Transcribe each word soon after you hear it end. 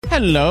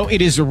Hello,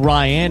 it is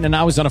Ryan, and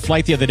I was on a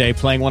flight the other day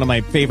playing one of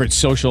my favorite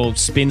social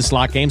spin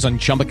slot games on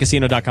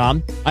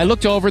ChumbaCasino.com. I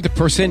looked over at the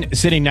person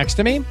sitting next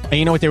to me, and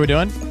you know what they were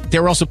doing? They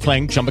were also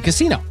playing Chumba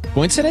Casino.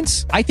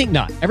 Coincidence? I think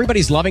not.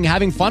 Everybody's loving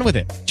having fun with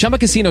it. Chumba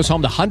Casino is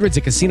home to hundreds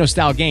of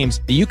casino-style games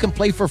that you can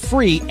play for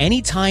free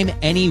anytime,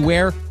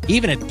 anywhere,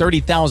 even at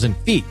 30,000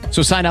 feet.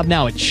 So sign up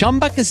now at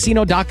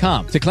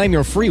ChumbaCasino.com to claim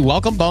your free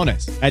welcome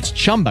bonus. That's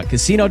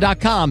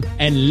ChumbaCasino.com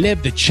and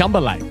live the Chumba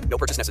life. No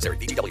purchase necessary.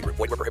 VGW. Void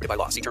where prohibited by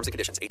law. See terms and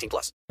conditions. 18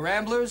 plus.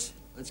 Ramblers,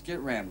 let's get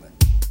rambling.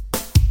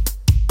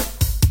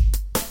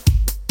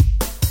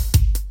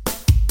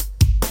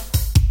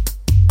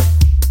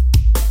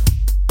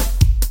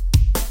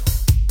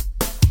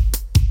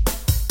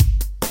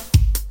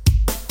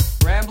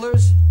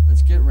 Ramblers,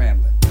 let's get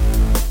rambling.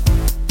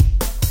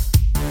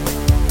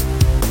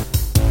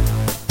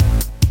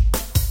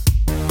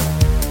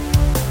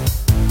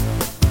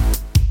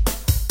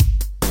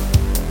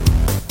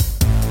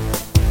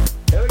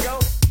 Here we go.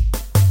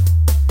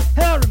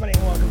 Hello, everybody,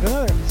 and welcome to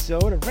another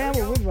episode of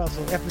Ramble with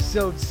Russell,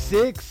 episode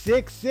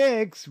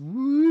 666.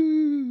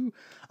 Woo!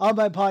 On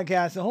my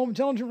podcast, the home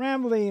intelligent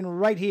rambling,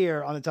 right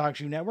here on the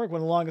Talkshoe network,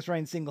 one of the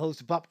longest-running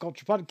single-hosted pop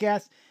culture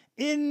podcasts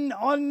in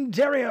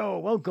Ontario.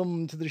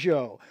 Welcome to the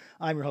show.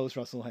 I'm your host,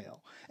 Russell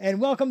Hale,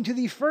 and welcome to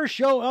the first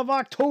show of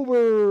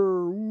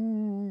October.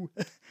 Ooh.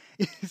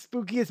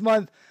 Spookiest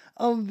month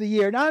of the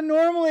year. Now,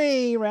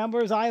 normally,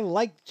 Ramblers, I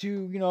like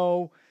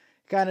to,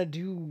 kind of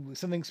do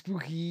something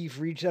spooky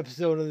for each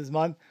episode of this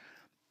month.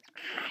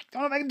 I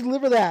don't know if I can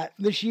deliver that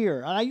this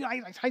year.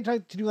 I try to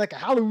do like a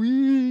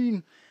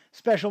Halloween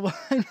special, but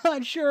I'm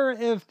not sure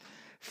if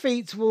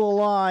fates will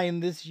align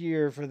this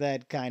year for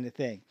that kind of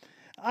thing.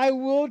 I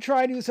will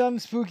try to do some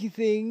spooky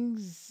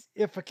things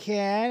if I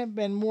can,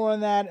 and more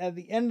on that at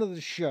the end of the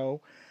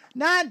show.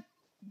 Not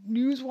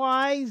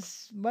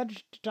news-wise,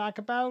 much to talk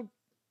about.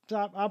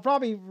 I'll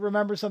probably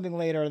remember something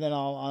later, and then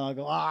I'll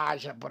go, I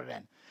should put it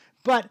in.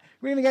 But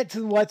we're going to get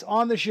to what's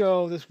on the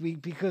show this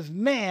week because,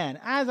 man,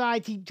 as I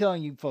keep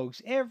telling you folks,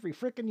 every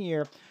freaking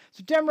year,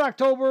 September,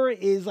 October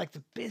is like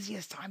the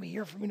busiest time of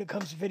year for me when it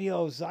comes to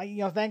videos.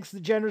 Thanks to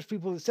the generous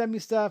people that send me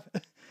stuff,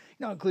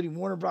 including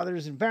Warner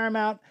Brothers and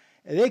Paramount.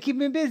 They keep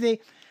me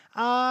busy.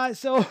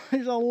 So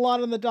there's a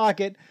lot on the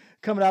docket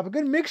coming up. A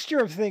good mixture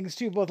of things,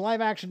 too, both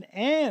live action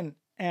and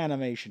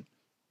animation.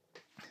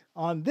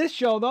 On this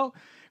show, though,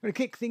 we're going to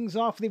kick things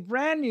off with a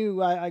brand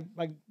new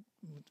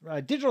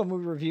digital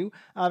movie review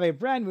of a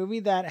brand movie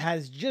that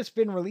has just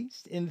been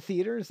released in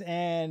theaters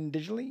and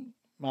digitally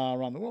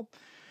around the world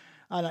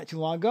not too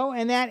long ago,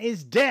 and that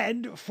is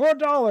Dead for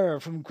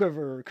 $1 from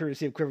Quiver,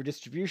 courtesy of Quiver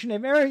Distribution, a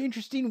very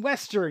interesting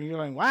Western. You're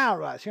going, wow,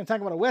 Russ, you're going to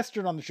talk about a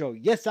Western on the show.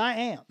 Yes, I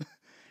am.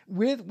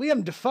 With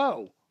William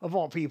Dafoe, of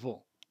all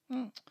people.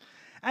 And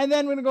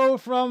then we're going to go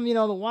from, the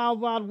Wild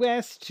Wild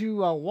West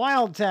to a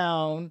Wild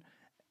Town,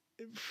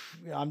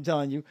 I'm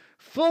telling you,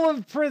 full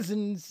of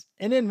prisons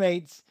and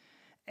inmates.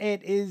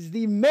 It is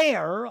The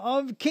Mayor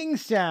of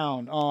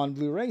Kingstown on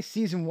Blu-ray,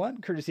 Season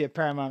 1, courtesy of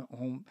Paramount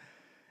Home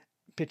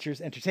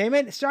Pictures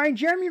Entertainment, starring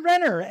Jeremy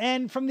Renner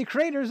and from the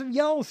creators of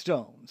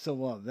Yellowstone. So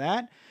love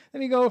that.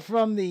 Then we go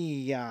from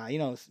the,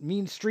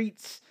 mean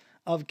streets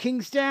of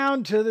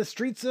Kingstown to the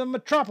streets of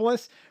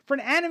Metropolis for an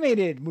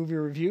animated movie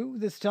review.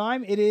 This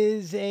time it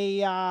is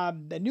a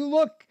new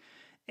look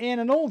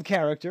and an old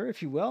character,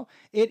 if you will.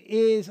 It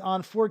is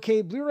on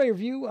 4K Blu-ray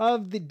review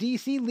of the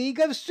DC League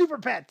of Super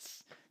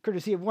Pets,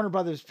 courtesy of Warner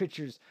Brothers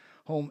Pictures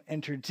Home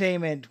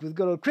Entertainment, with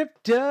good old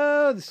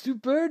Crypto, the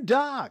Super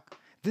Doc.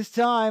 This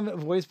time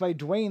voiced by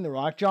Dwayne "The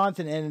Rock"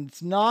 Johnson, and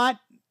it's not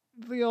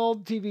the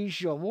old TV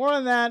show. More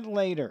on that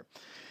later.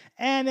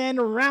 And then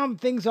to round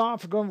things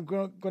off, we're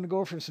going to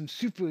go for some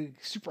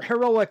super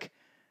heroic,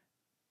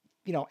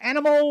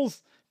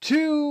 animals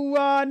to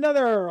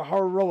another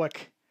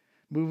heroic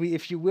movie,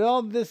 if you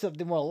will. This of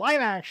the more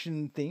live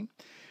action theme,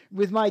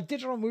 with my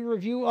digital movie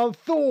review of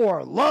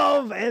Thor: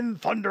 Love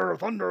and Thunder,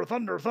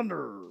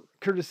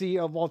 courtesy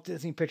of Walt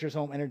Disney Pictures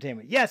Home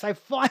Entertainment. Yes, I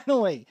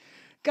finally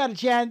got a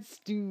chance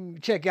to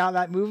check out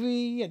that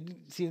movie and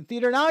see it in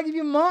theater, and I'll give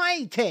you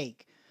my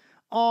take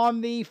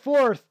on the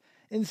fourth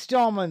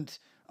installment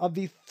of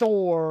the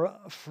Thor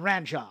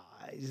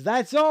franchise.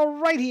 That's all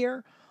right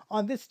here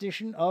on this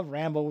edition of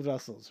Ramble with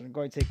Russell. So I'm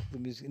going to take the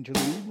music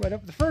interlude right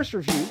up with the first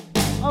review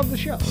of the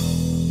show.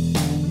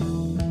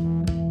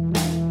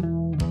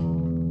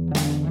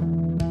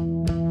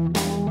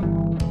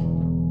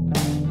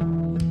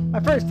 My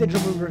first digital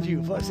movie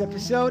review for this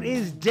episode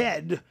is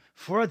Dead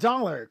for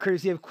 $1,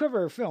 courtesy of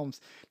Quiver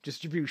Films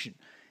Distribution.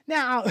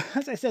 Now,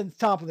 as I said at the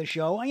top of the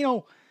show,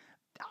 you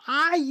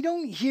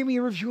don't hear me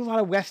review a lot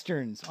of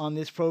Westerns on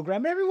this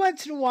program. But every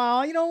once in a while,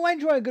 I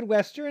enjoy a good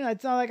Western.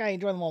 It's not like I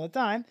enjoy them all the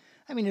time.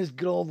 I mean, there's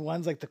good old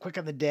ones like The Quick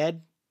of the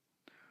Dead.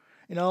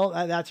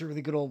 That's a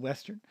really good old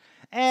Western.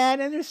 And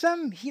there's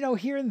some,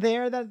 here and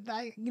there that,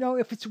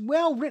 if it's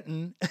well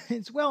written,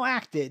 it's well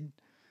acted,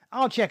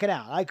 I'll check it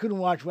out. I couldn't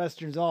watch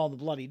Westerns all the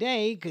bloody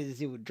day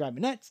because it would drive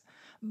me nuts.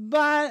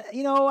 But,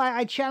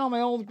 I channel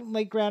my old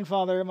late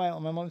grandfather on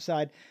my mom's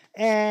side,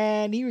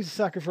 and he was a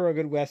sucker for a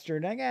good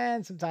Western.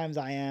 Again, sometimes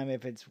I am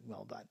if it's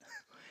well done.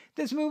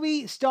 This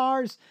movie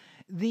stars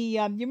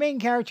your main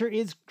character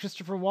is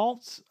Christopher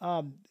Waltz,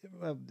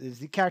 is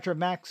the character of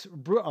Max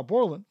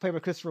Borland, played by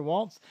Christopher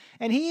Waltz,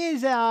 and he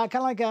is kind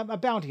of like a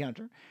bounty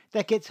hunter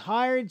that gets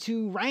hired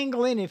to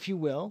wrangle in, if you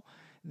will,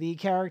 the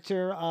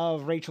character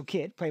of Rachel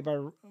Kidd, played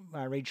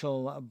by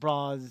Rachel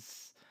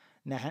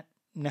Brosnahan,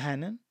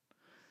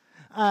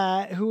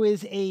 who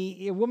is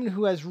a woman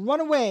who has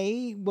run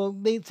away. Well,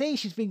 they say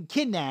she's been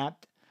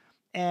kidnapped,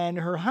 and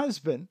her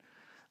husband,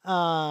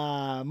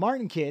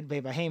 Martin Kidd,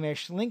 played by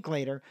Hamish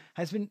Linklater,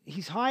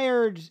 he's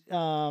hired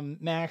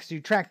Max to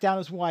track down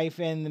his wife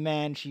and the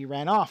man she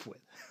ran off with.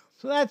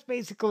 So that's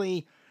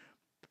basically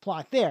the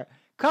plot there.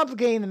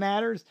 Complicating the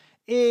matters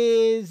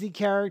is the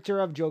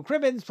character of Joe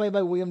Cribbins, played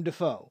by William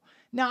Dafoe.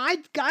 Now, I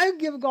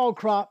give all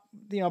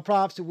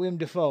props to William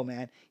Dafoe,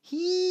 man.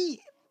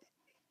 He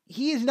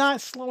is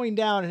not slowing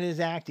down in his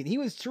acting. He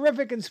was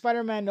terrific in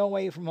Spider-Man No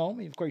Way From Home.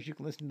 Of course, you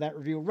can listen to that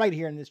review right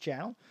here in this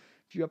channel,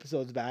 a few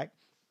episodes back.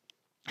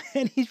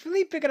 And he's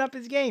really picking up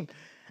his game.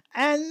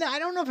 And I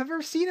don't know if I've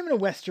ever seen him in a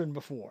Western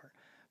before.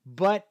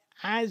 But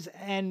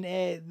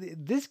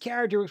this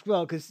character works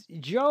well because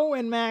Joe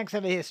and Max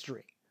have a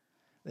history.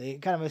 They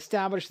kind of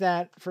established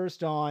that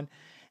first on.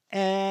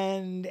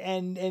 And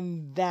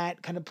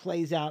that kind of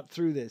plays out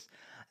through this.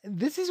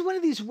 This is one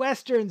of these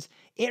Westerns,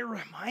 it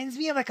reminds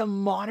me of like a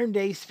modern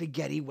day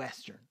spaghetti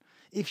Western.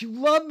 If you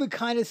love the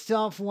kind of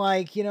stuff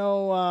like,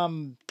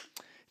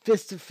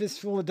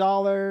 Fistful of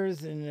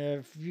Dollars and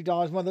a few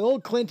dollars more, the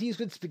old Clint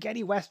Eastwood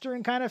spaghetti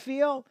Western kind of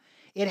feel,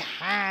 it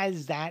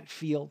has that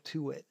feel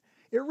to it.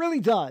 It really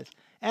does.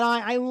 And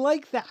I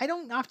like that. I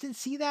don't often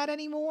see that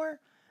anymore.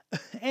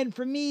 And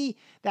for me,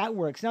 that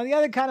works. Now, the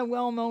other kind of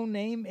well-known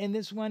name in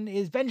this one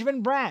is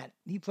Benjamin Bratt.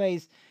 He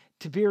plays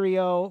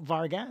Tiberio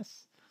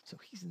Vargas. So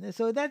he's in this.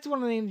 So that's one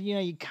of the names,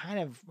 you kind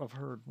of have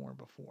heard more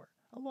before.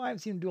 Although I've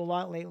seen him do a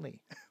lot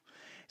lately.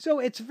 So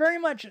it's very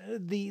much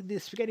the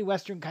spaghetti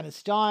Western kind of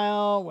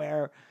style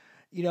where,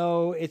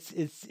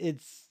 it's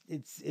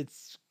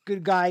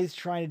good guys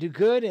trying to do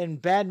good and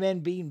bad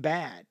men being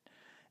bad.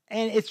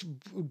 And it's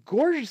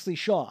gorgeously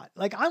shot.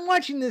 Like, I'm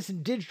watching this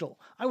in digital.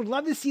 I would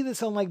love to see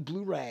this on like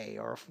Blu-ray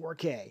or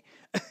 4K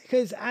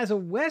because as a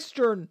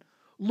Western,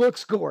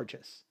 looks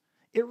gorgeous.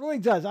 It really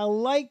does. I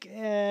like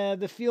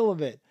the feel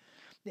of it.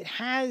 It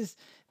has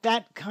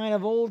that kind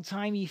of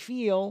old-timey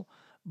feel,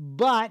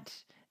 but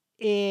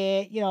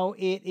it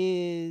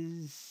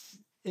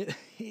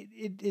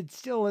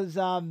still is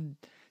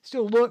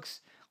still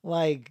looks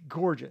like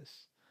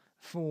gorgeous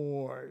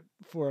for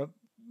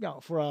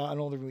an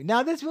older movie.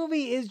 Now, this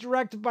movie is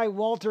directed by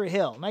Walter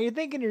Hill. Now, you're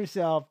thinking to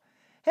yourself,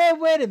 hey,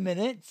 wait a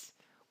minute.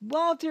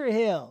 Walter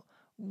Hill,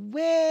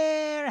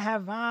 where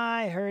have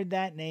I heard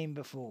that name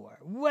before?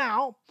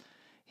 Well,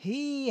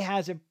 he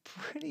has a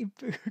pretty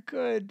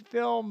good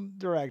film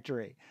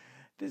directory.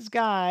 This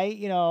guy,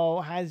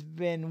 has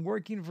been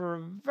working for a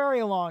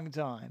very long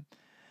time.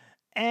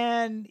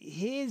 And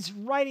his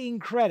writing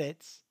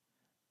credits,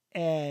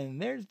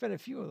 and there's been a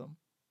few of them,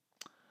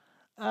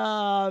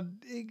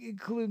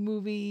 include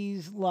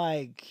movies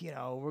like,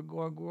 we're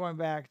going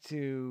back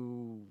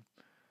to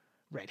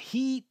Red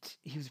Heat.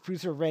 He was a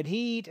producer of Red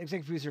Heat,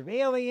 executive producer of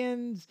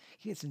Aliens.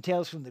 He had some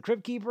Tales from the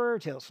Crypt Keeper,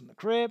 Tales from the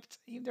Crypt,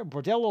 even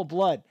Bordello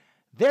Blood.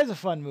 There's a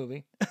fun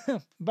movie.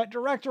 But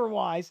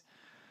director-wise,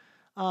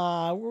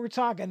 we're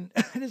talking,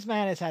 this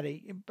man has had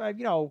a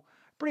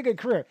pretty good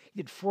career.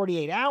 He did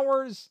 48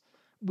 Hours,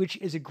 which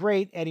is a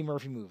great Eddie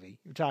Murphy movie.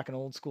 You're talking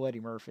old school Eddie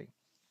Murphy.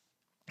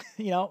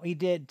 He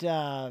did,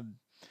 I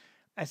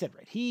said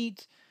Red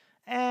Heat.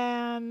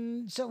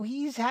 And so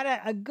he's had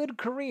a good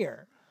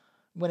career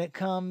when it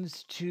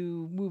comes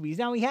to movies.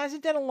 Now, he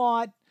hasn't done a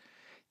lot.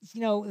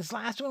 This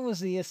last one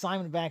was The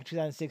Assignment back in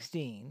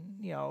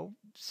 2016,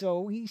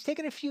 so he's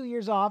taken a few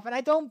years off, and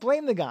I don't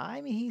blame the guy.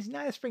 I mean, he's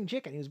not a spring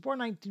chicken. He was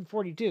born in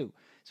 1942,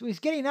 so he's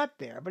getting up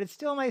there, but it's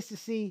still nice to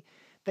see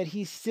that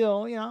he's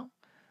still,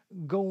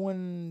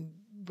 going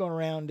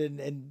around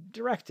and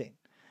directing.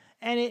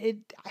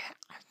 And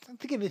I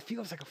think it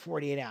feels like a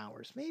 48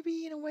 Hours,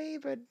 maybe in a way,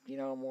 but,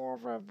 more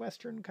of a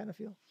Western kind of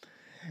feel.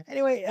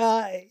 Anyway,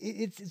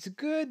 it's a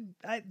good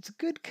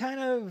kind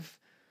of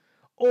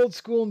old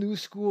school, new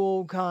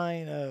school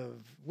kind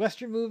of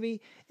Western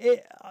movie.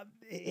 It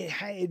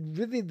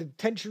really, the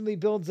tension really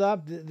builds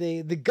up.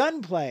 The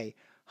gunplay,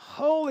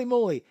 holy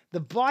moly, the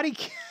body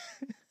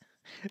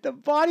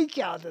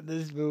count in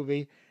this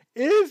movie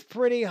is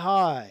pretty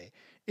high.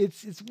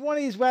 It's one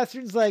of these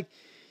Westerns like,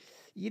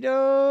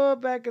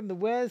 back in the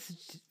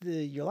West,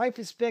 your life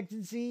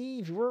expectancy,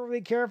 if you weren't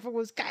really careful,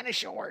 was kind of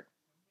short.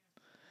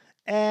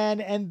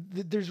 And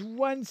there's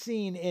one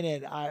scene in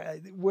it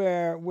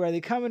where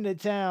they come into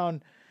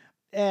town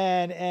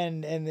and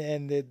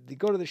they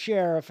go to the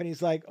sheriff and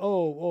he's like,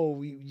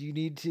 you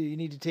need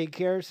to take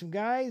care of some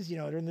guys,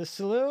 they're in the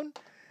saloon.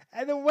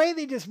 And the way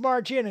they just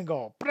march in and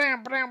go,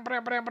 bram, bram,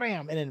 bram, bram,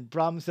 bram, and then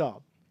problem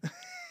solved.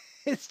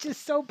 It's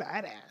just so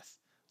badass.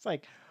 It's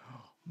like,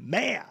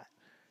 Man,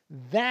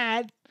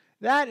 that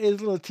is a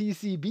little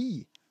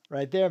TCB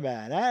right there,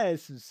 man. That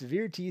is some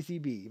severe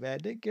TCB, man.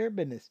 Take care of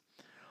business.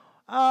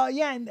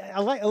 Yeah, and I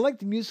like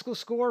the musical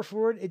score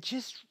for it. It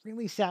just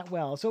really sat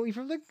well. So if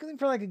you're looking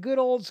for like a good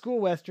old school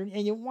western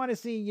and you want to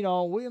see,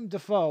 William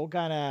Dafoe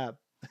kind of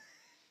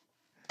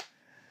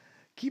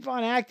keep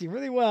on acting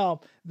really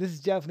well, this is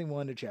definitely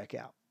one to check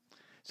out.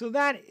 So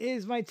that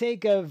is my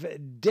take of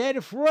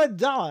Dead for a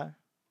Dollar,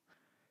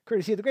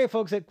 courtesy of the great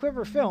folks at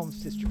Quiver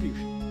Films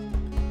Distribution.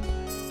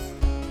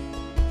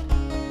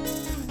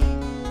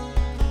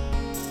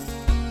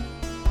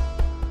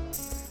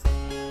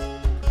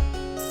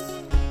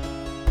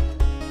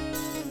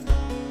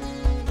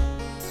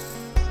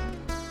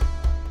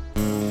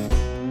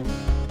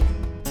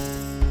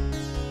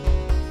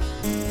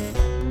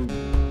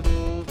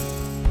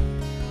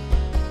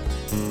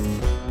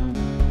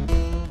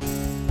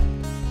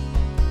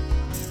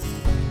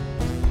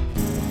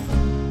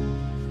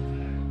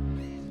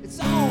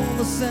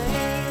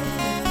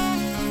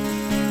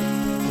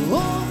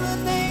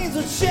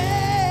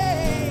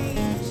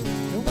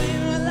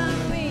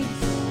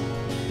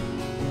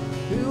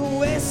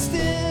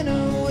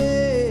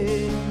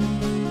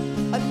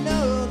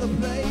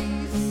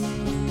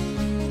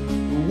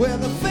 Where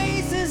the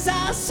faces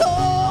are so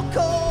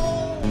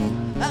cold,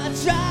 I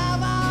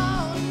drive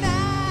all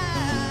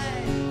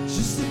night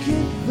just to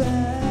get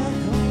back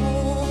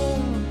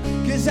home.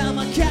 'Cause I'm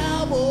a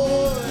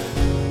cowboy,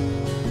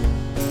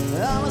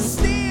 I'm a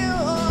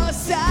steel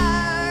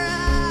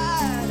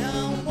side,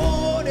 I'm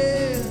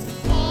wanted,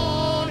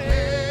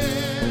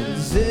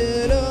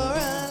 dead or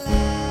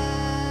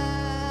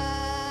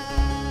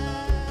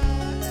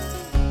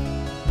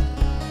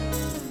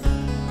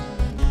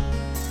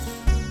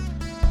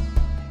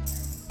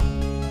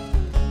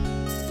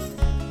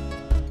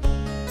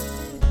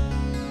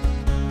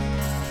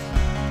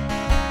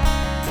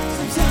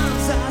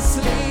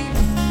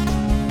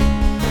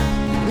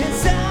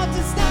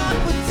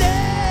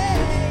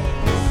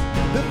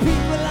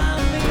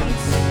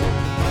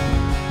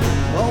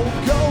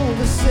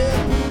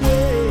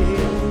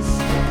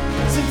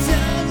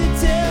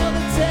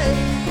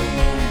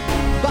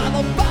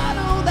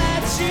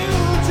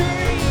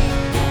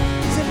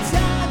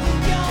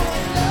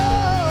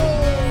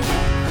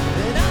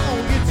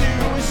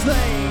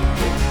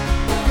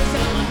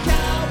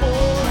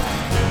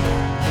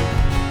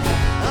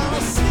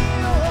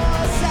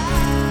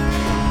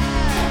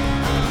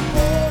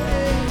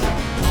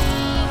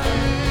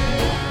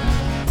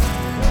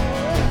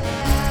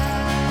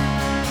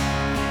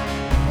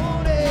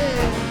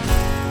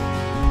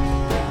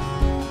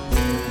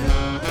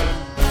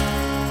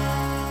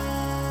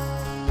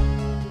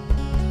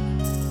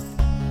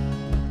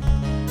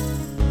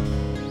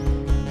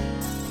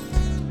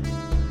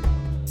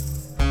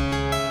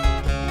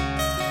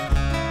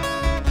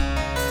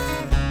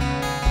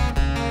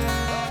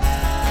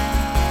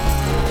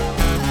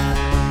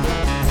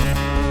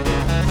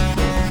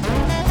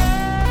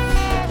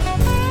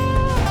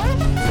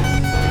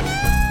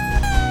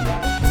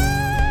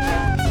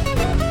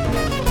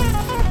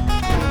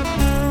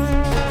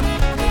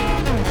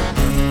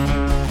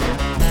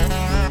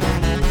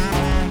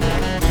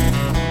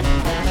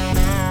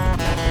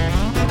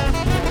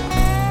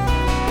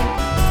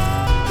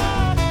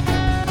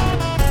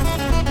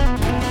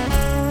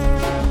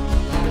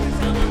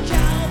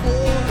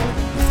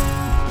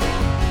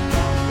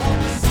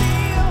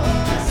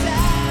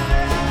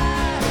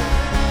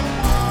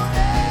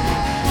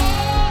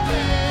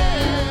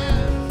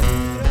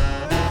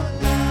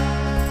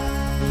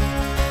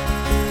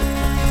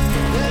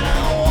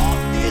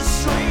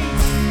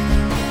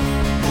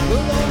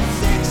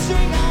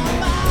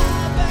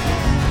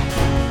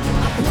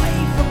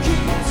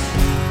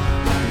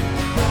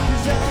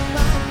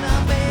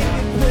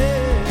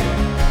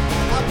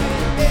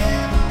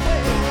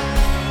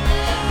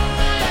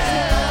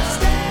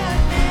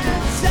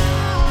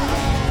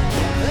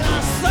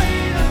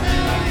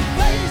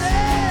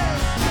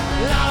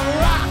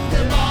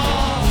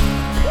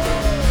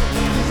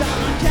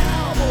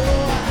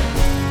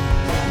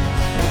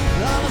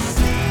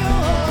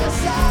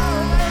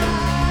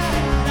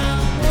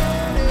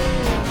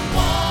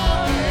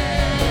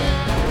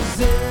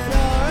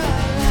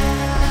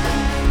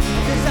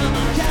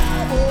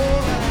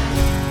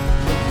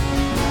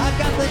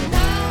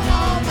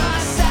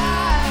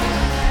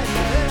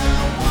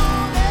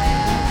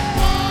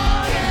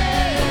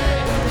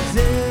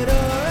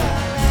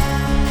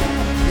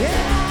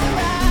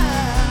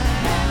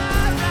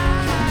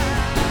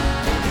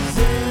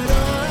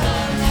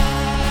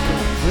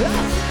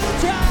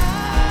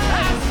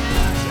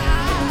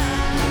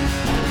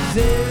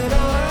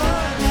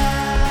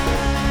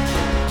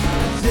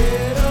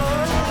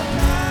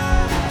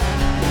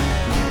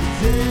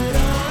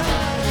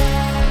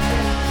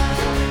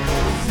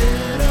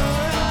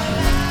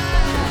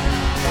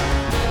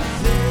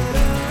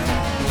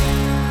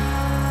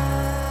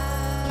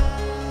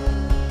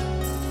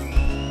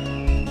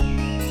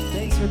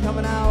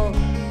coming out.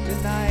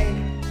 Good night.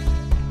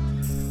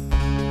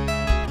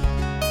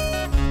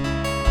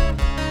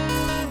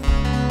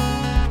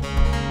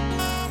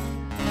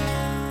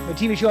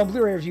 TV show and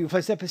Blu-ray review for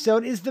this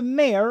episode is The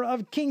Mayor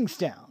of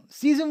Kingstown,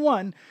 Season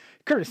 1,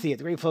 courtesy of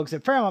the great folks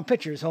at Paramount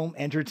Pictures Home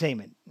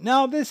Entertainment.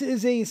 Now, this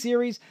is a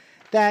series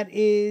that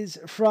is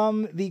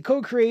from the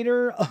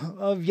co-creator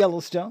of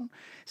Yellowstone.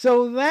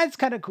 So that's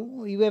kind of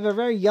cool. You have a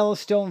very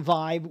Yellowstone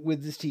vibe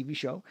with this TV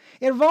show.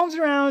 It revolves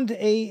around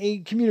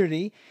a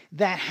community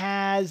that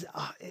has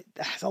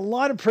a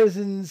lot of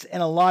prisons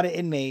and a lot of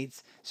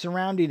inmates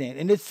surrounding it.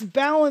 And it's the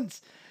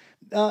balance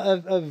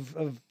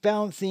of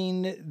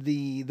balancing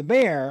the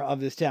mayor of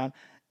this town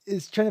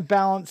is trying to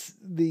balance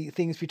the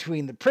things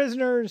between the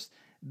prisoners,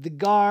 the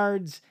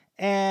guards,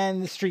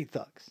 and the street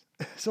thugs.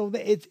 So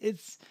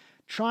it's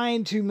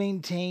trying to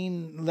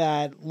maintain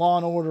that law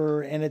and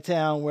order in a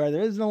town where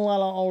there isn't a lot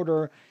of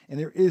order and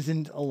there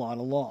isn't a lot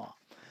of law.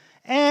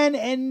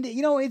 And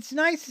you know, it's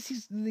nice to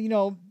see, you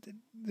know,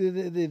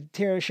 the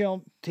Taylor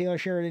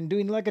Sheridan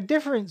doing like a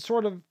different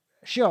sort of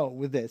show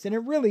with this, and it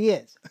really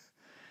is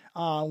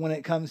when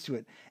it comes to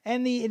it.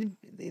 And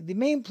the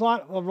main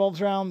plot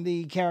revolves around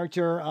the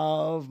character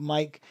of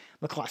Mike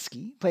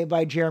McCluskey, played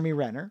by Jeremy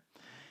Renner.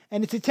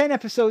 And it's a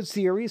 10-episode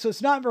series, so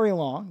it's not very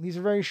long. These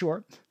are very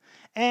short.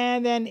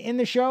 And then in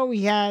the show,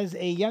 he has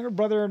a younger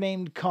brother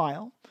named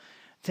Kyle,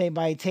 played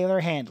by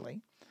Taylor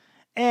Handley.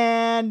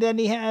 And then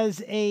he has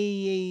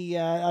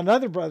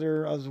another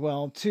brother as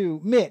well, too,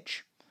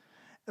 Mitch.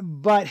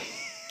 But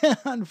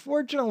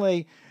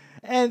unfortunately,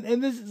 and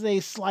this is a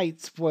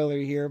slight spoiler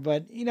here,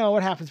 but you know,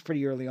 it happens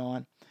pretty early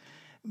on.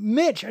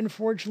 Mitch,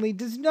 unfortunately,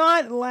 does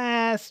not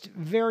last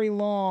very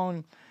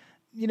long,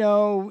 you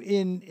know,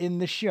 in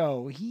the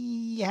show.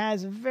 He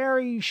has a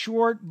very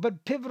short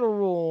but pivotal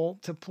role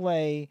to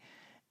play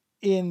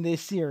in this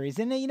series.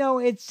 And, you know,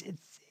 it's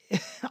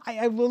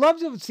I would love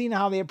to have seen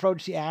how they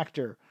approached the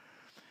actor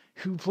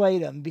who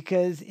played him,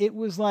 because it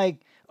was like,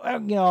 you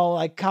know,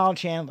 like Kyle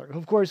Chandler, who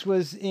of course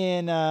was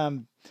in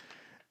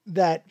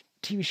that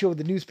TV show with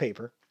the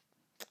newspaper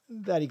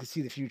that he could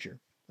see the future.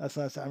 That's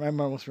the last time I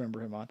almost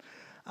remember him on.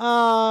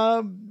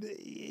 I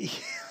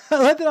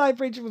let the I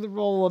preach with the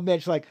role of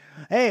Mitch, like,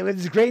 hey, this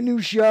is a great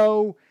new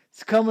show.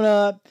 It's coming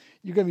up.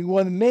 You're going to be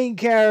one of the main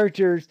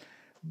characters,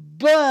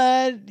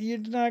 but you're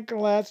not going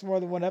to last more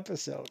than one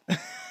episode.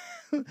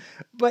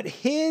 But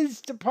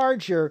his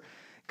departure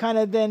kind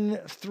of then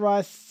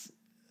thrusts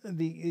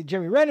the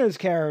Jeremy Renner's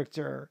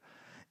character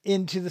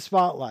into the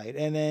spotlight,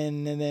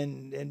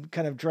 and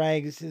kind of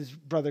drags his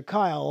brother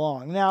Kyle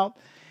along. Now,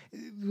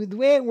 the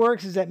way it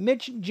works is that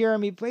Mitch and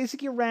Jeremy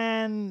basically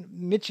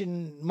Mitch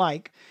and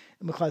Mike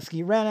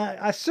McCluskey ran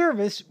a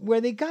service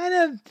where they kind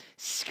of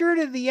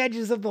skirted the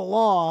edges of the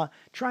law,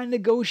 trying to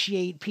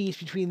negotiate peace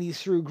between these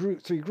three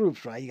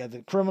groups, right? You got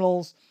the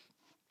criminals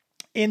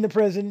in the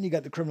prison, you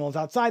got the criminals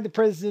outside the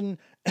prison,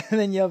 and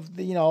then you have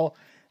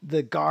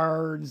the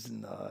guards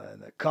and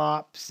the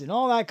cops and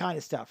all that kind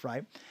of stuff,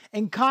 right?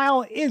 And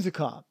Kyle is a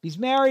cop. He's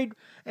married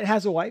and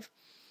has a wife,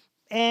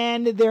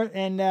 and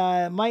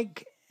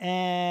Mike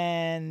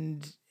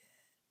and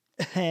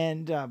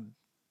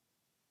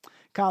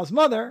Kyle's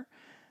mother,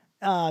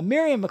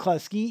 Miriam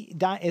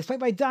McCluskey, is played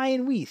by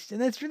Diane Wiest,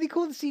 and that's really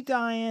cool to see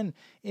Diane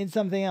in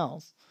something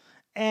else.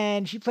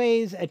 And she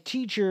plays a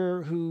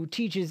teacher who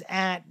teaches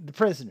at the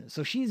prison.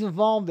 So she's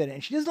involved in it.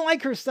 And she doesn't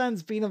like her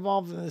sons being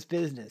involved in this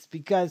business,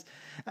 because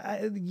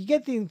you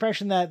get the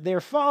impression that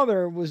their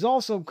father was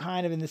also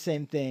kind of in the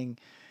same thing.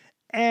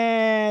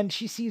 And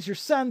she sees her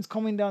sons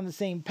coming down the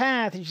same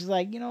path. And she's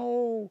like, you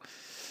know,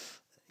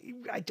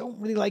 I don't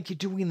really like you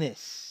doing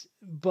this,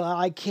 but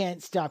I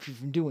can't stop you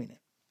from doing it.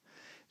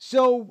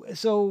 So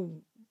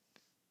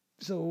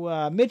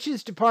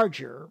Mitch's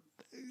departure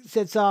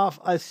sets off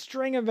a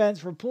string of events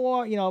for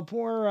poor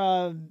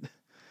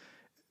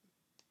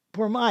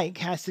Mike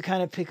has to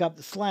kind of pick up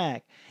the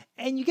slack.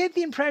 And you get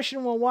the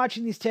impression while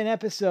watching these 10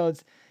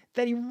 episodes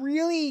that he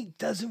really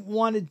doesn't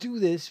want to do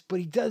this, but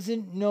he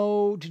doesn't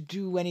know to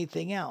do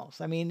anything else.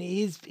 I mean,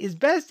 his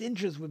best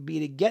interest would be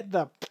to get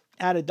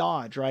out of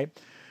Dodge, right?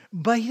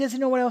 But he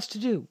doesn't know what else to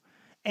do.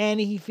 And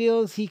he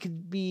feels he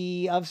could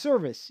be of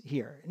service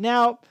here.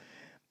 Now,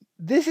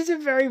 this is a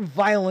very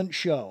violent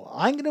show.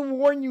 I'm going to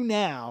warn you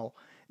now.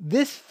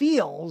 This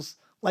feels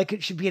like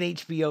it should be an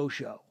HBO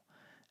show.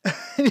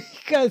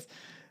 Because,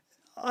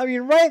 I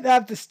mean, right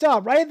at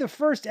the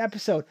first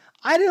episode,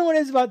 I don't know what it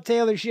is about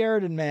Taylor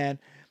Sheridan, man.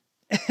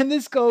 And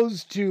this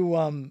goes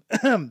to,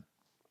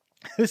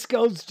 this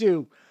goes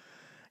to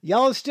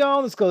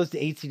Yellowstone. This goes to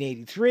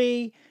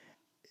 1883.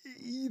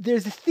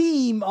 There's a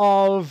theme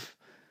of,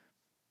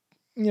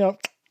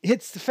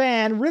 hits the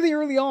fan really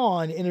early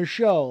on in a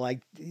show. Like,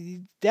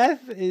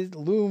 death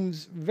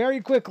looms very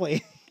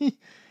quickly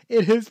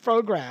in his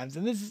programs,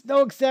 and this is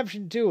no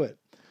exception to it.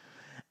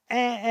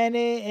 And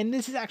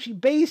this is actually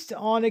based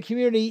on a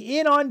community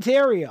in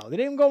Ontario. They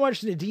didn't go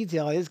much into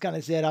detail. They just kind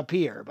of said up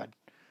here, but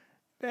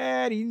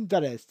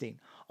interesting.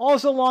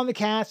 Also along the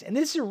cast, and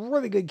this is a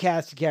really good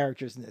cast of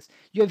characters in this.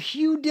 You have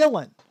Hugh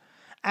Dillon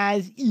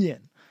as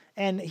Ian,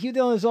 and Hugh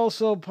Dillon is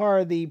also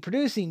part of the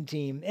producing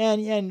team.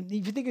 And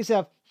if you think to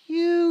yourself,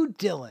 Hugh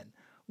Dillon,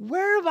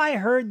 where have I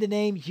heard the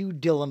name Hugh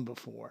Dillon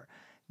before?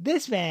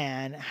 This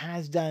man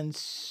has done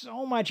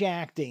so much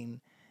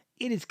acting.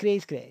 It is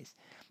crazy.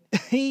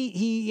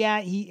 He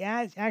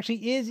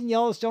actually is in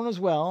Yellowstone as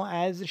well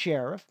as the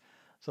sheriff.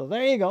 So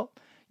there you go.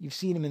 You've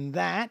seen him in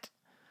that.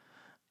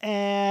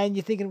 And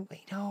you're thinking,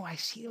 I've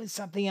seen him in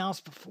something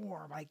else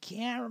before, but I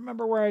can't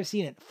remember where I've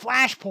seen it.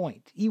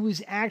 Flashpoint. He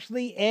was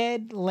actually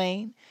Ed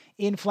Lane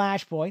in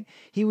Flashpoint.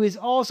 He was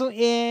also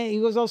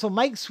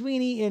Mike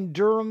Sweeney in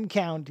Durham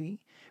County,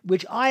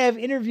 which I have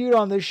interviewed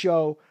on this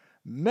show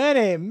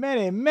many,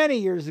 many, many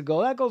years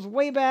ago. That goes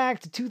way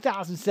back to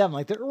 2007,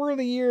 like the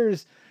early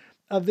years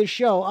of the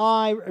show.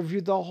 I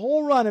reviewed the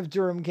whole run of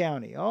Durham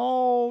County,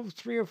 all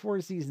 3 or 4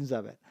 seasons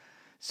of it.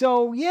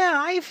 So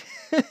yeah,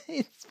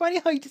 it's funny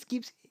how he just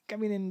keeps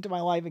coming into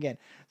my life again.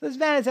 This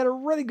man has had a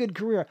really good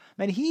career.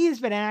 Man, he's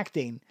been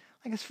acting.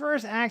 Like his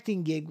first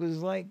acting gig was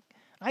like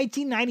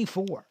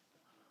 1994.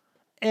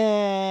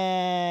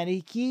 And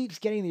he keeps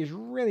getting these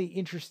really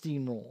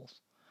interesting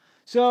roles.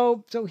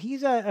 So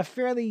he's a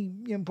fairly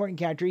important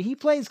character. He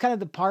plays kind of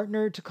the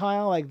partner to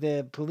Kyle, like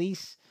the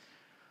police,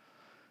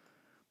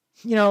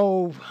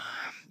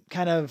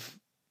 kind of,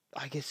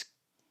 I guess,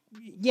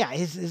 yeah,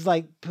 his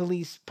like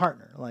police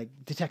partner, like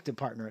detective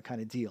partner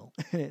kind of deal.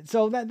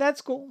 So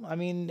that's cool. I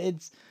mean,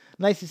 it's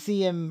nice to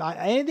see him.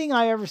 Anything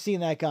I ever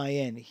seen that guy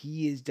in,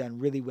 he has done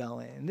really well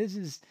in. And this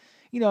is,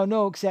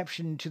 no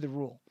exception to the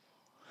rule.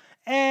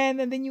 And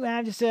then you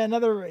have just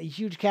another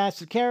huge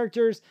cast of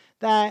characters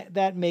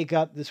that make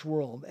up this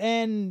world.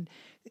 And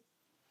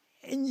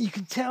you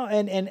can tell,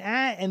 and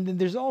then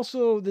there's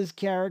also this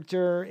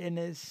character in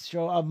this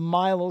show of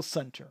Milo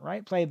Sunter,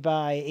 right? Played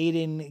by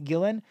Aidan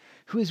Gillen,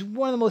 who is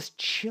one of the most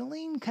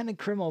chilling kind of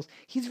criminals.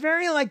 He's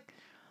very like,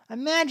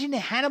 imagine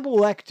Hannibal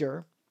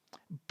Lecter,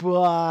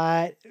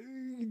 but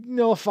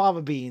no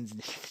fava beans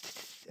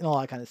and all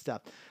that kind of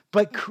stuff,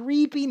 but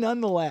creepy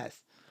nonetheless.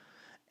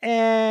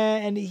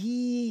 And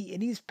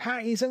he's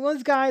like one of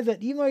those guys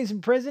that even though he's in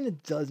prison,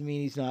 it doesn't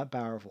mean he's not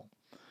powerful.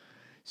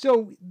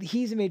 So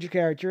he's a major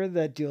character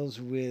that deals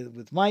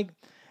with Mike.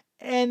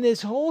 And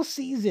this whole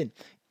season,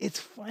 it's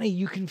funny.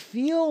 You can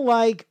feel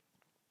like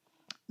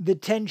the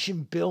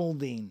tension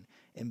building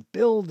and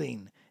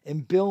building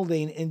and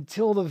building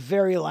until the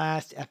very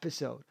last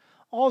episode.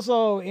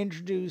 Also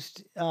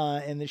introduced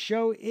in the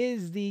show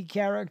is the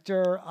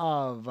character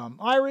of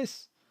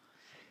Iris,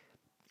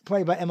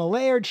 played by Emma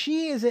Laird.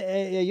 She is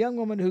a young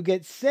woman who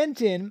gets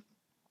sent in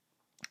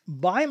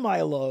by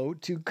Milo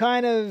to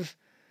kind of,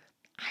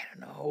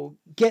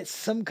 get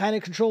some kind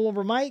of control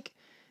over Mike.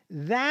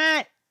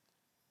 That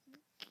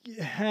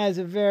has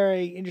a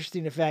very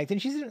interesting effect.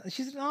 And she's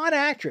an odd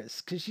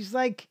actress because she's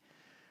like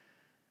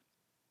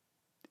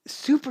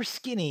super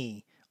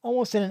skinny,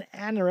 almost in an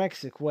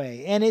anorexic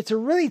way. And it's a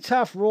really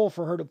tough role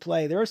for her to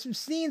play. There are some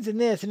scenes in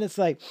this, and it's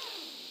like,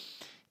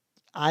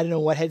 I don't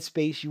know what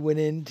headspace you went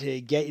in to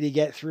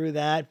get through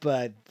that,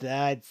 but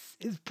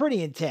it's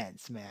pretty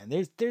intense,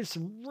 man. There's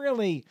some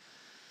really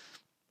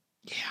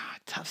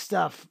tough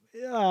stuff.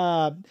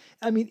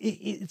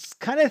 It's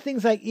kind of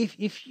things like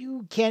if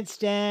you can't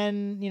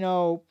stand,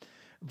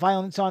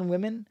 violence on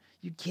women,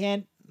 you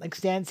can't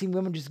stand seeing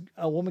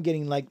a woman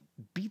getting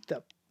beat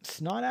the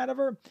snot out of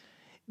her.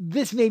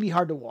 This may be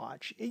hard to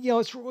watch. It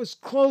was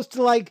close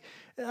to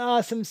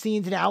some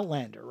scenes in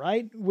Outlander,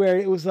 right? Where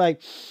it was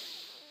like,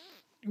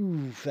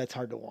 oof, that's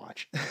hard to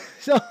watch.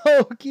 So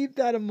keep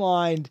that in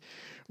mind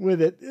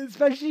with it,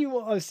 especially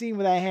a scene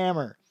with a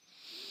hammer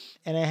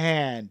and a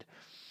hand.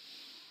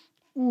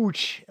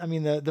 Ooch. I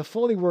mean, the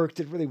Foley work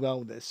did really well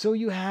with this. So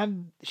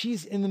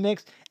she's in the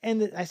mix.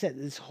 And I said,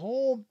 this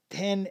whole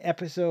 10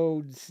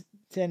 episode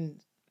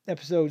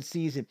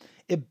season,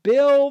 it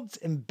builds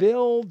and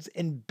builds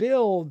and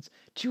builds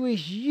to a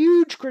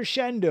huge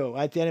crescendo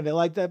at the end of it.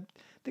 Like the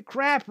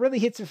crap really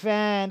hits a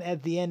fan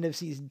at the end of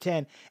season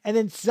 10. And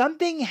then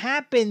something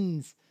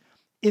happens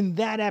in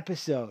that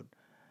episode.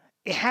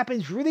 It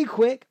happens really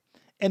quick.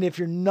 And if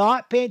you're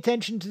not paying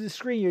attention to the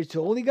screen, you're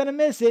totally going to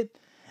miss it.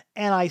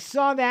 And I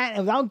saw that, and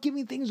without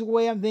giving things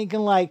away, I'm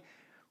thinking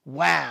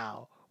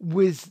wow,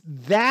 was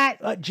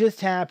that what just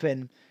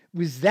happened?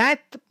 Was that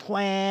the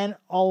plan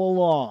all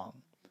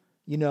along?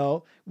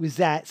 Was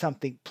that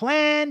something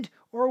planned,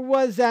 or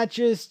was that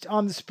just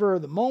on the spur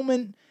of the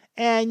moment?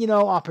 And,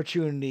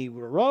 opportunity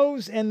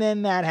arose, and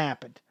then that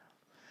happened.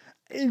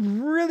 It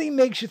really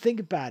makes you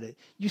think about it.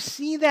 You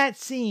see that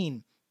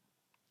scene,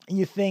 and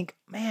you think,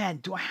 man,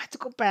 do I have to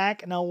go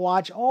back and I'll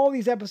watch all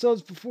these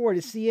episodes before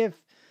to see if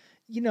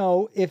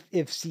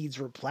seeds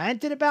were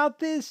planted about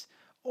this,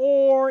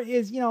 or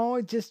is,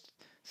 just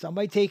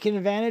somebody taking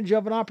advantage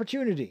of an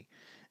opportunity?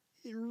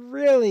 It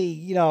really,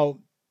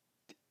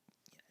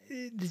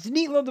 it's a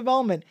neat little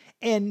development,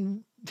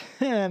 and it's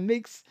going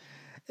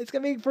to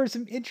make for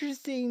some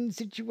interesting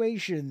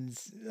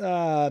situations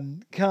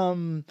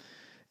come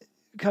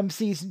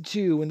season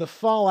 2 and the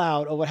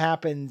fallout of what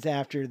happens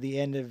after the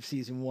end of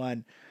season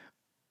 1.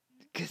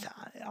 Because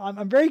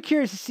I'm very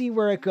curious to see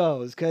where it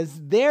goes, because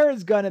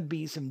there's going to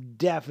be some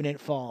definite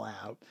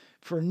fallout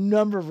for a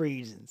number of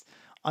reasons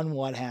on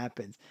what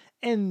happens.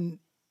 And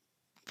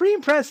pretty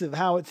impressive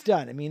how it's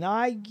done. I mean,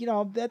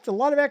 that's a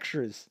lot of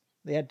extras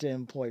they had to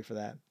employ for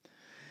that.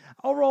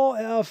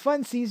 Overall, a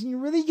fun season. You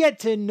really get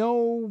to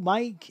know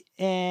Mike,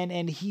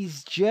 and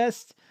he's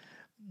just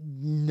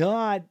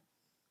not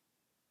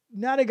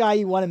a guy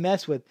you want to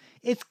mess with.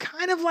 It's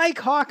kind of like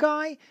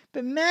Hawkeye, but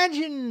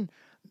imagine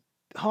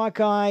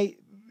Hawkeye,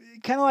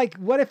 kind of like,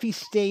 what if he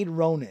stayed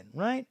Ronin,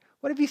 right?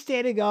 What if he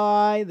stayed a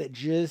guy that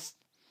just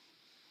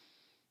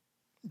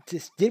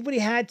did what he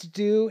had to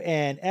do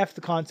and F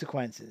the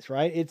consequences,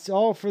 right? It's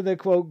all for the,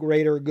 quote,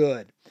 greater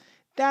good.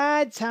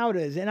 That's how it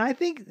is. And I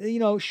think,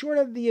 short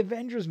of the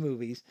Avengers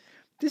movies,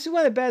 this is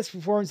one of the best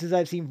performances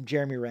I've seen from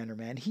Jeremy Renner,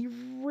 man. He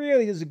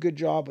really does a good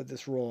job with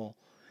this role.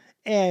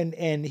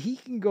 And he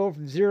can go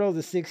from 0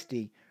 to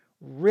 60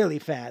 really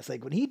fast.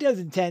 Like when he does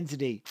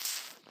intensity,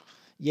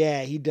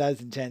 yeah, he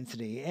does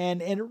intensity.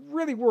 And it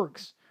really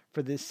works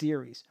for this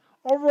series.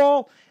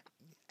 Overall,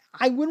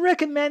 I would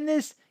recommend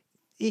this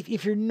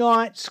if you're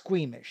not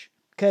squeamish,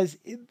 because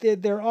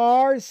there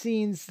are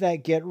scenes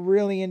that get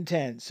really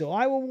intense. So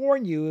I will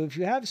warn you, if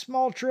you have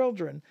small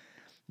children,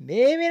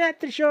 maybe not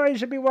the show you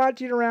should be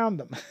watching around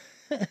them,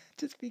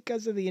 just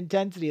because of the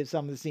intensity of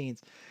some of the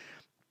scenes.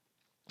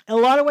 In a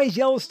lot of ways,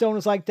 Yellowstone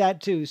is like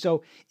that too.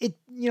 So it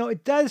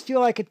does feel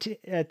like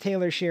a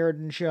Taylor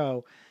Sheridan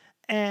show,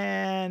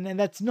 and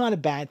that's not a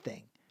bad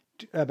thing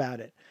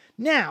about it.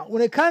 Now,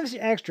 when it comes to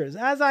extras,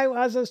 as I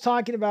was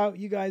talking about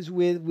you guys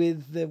with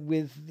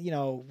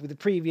the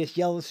previous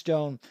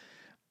Yellowstone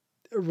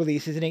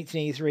releases in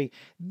 1883,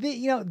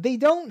 they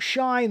don't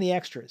shine the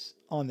extras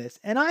on this,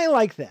 and I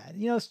like that.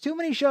 It's too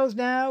many shows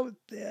now,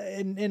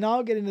 and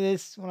I'll get into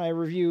this when I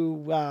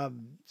review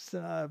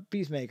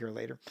Peacemaker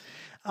later.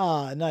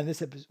 Not in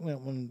this episode,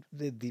 when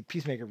the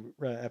Peacemaker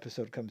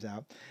episode comes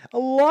out. A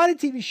lot of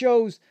TV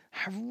shows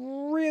have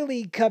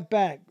really cut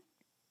back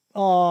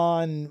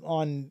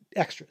on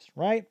extras,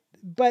 right?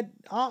 But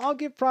I'll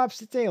give props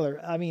to Taylor.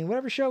 I mean,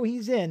 whatever show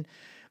he's in,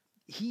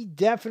 he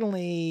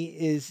definitely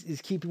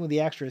is keeping with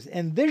the extras.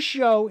 And this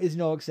show is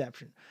no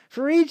exception.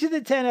 For each of the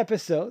 10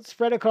 episodes,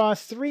 spread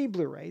across 3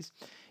 Blu-rays,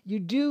 you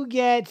do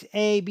get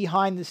a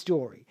behind the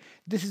story.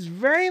 This is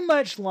very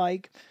much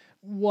like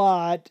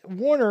what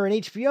Warner and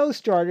HBO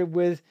started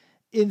with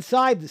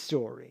Inside the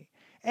Story.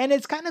 And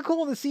it's kind of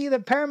cool to see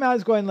that Paramount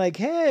is going like,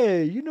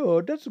 hey,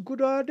 that's a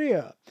good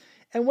idea.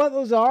 And what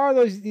these are,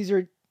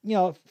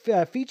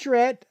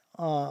 featurette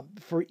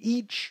for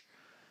each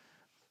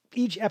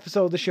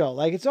episode of the show.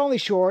 Like, it's only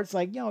short. It's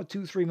like,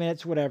 2-3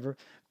 minutes, whatever.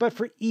 But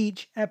for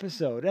each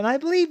episode. And I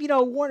believe,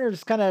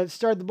 Warner's kind of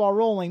started the ball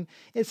rolling.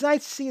 It's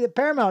nice to see that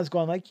Paramount's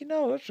going like,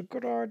 that's a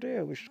good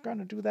idea. We should kind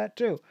of do that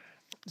too.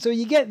 So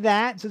you get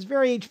that. So it's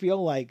very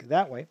HBO-like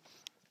that way.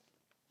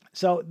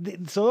 So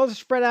those are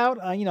spread out,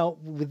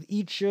 with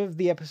each of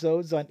the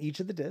episodes on each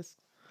of the discs.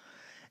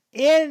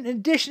 In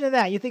addition to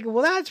that, you're thinking,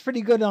 well, that's pretty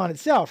good on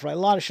itself, right? A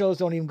lot of shows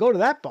don't even go to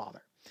that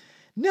bother.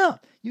 No,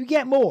 you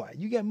get more.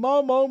 You get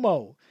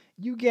more.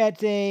 You get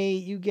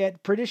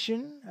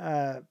Perdition.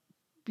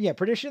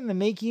 Perdition, the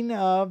making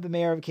of the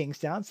Mayor of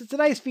Kingstown. So it's a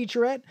nice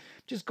featurette,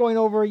 just going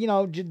over,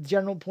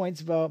 general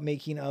points about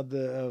making of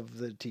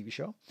the TV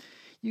show.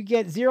 You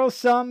get Zero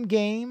Sum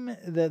Game,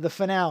 the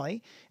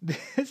finale. This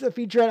is a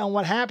featurette on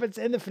what happens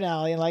in the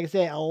finale. And like I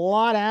say, a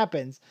lot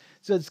happens.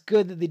 So it's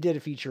good that they did a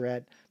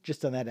featurette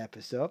just on that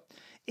episode.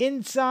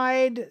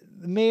 Inside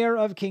the Mayor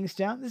of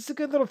Kingstown. This is a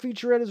good little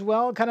featurette as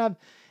well. Kind of,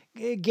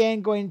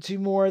 again, going to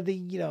more of the,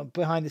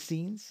 behind the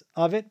scenes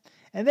of it.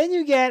 And then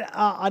you get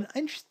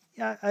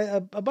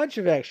a bunch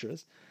of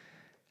extras.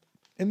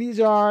 And these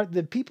are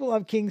the people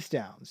of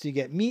Kingstown. So you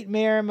get Meet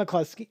Mayor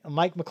McCluskey,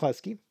 Mike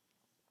McCluskey.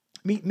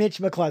 Meet Mitch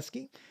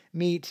McCluskey.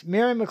 Meet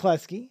Mary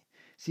McCluskey.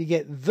 So you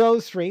get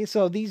those 3.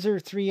 So these are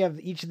 3 of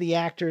each of the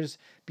actors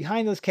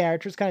behind those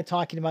characters, kind of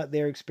talking about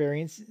their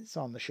experiences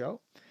on the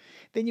show.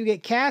 Then you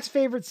get cast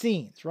favorite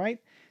scenes, right?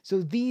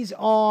 So these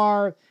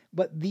are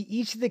what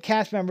each of the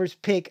cast members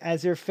pick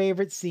as their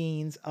favorite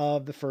scenes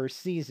of the first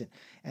season.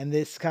 And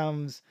this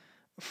comes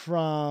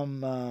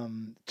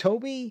from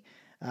Toby,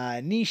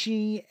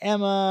 Nishi,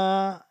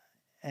 Emma,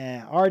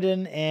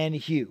 Arden, and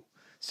Hugh.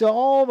 So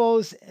all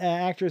those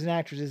actors and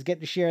actresses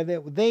get to share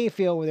what they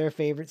feel were their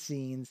favorite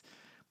scenes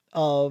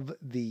of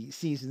the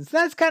season. So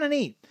that's kind of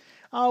neat.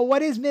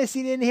 What is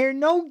missing in here?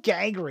 No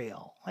gag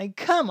reel. Like,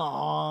 come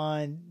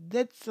on.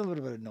 That's a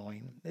little bit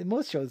annoying.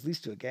 Most shows at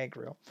least do a gag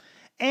reel.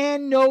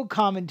 And no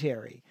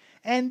commentary.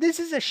 And this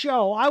is a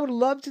show I would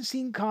love to have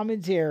seen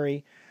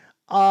commentary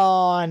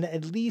on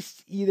at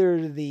least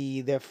either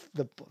the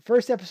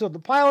first episode, the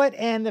pilot,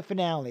 and the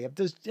finale. If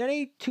there's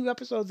any 2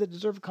 episodes that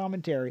deserve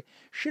commentary,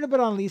 should have been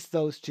on at least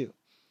those 2.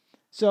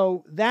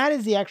 So that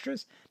is the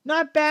extras.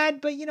 Not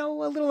bad, but a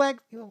little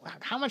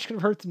how much could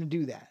have hurt them to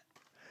do that?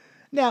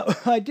 Now,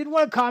 I did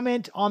want to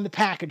comment on the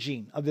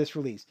packaging of this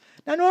release.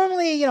 Now,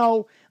 normally,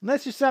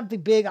 unless there's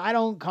something big, I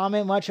don't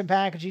comment much on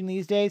packaging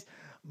these days.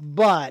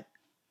 But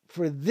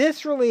for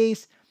this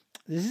release,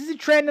 this is a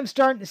trend I'm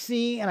starting to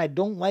see, and I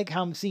don't like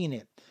how I'm seeing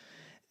it.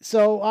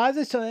 So, as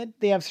I said,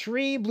 they have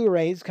 3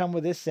 Blu-rays come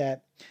with this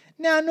set.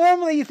 Now,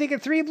 normally you think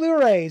of 3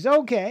 Blu-rays.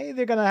 Okay,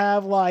 they're going to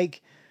have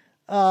like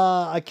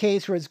a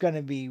case where it's going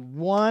to be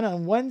one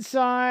on one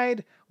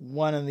side,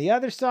 one on the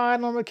other side,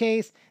 normal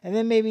case, and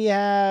then maybe you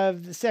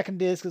have the second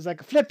disc is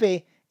like a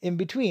flippy in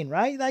between,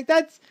 right? Like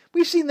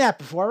we've seen that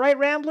before, right,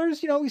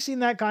 Ramblers? We've seen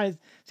that kind of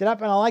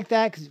setup, and I like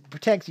that because it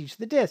protects each of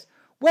the discs.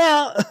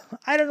 Well,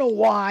 I don't know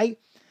why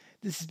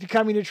this is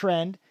becoming a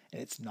trend,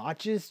 and it's not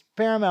just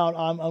Paramount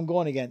I'm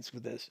going against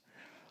with this.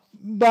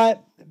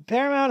 But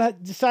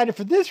Paramount decided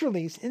for this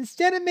release,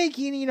 instead of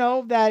making,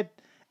 that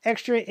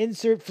extra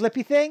insert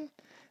flippy thing,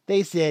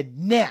 they said,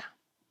 nah,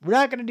 we're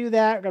not going to do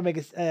that. We're going to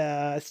make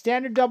a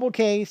standard double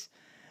case,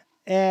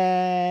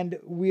 and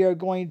we are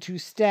going to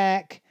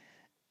stack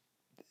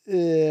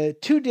 2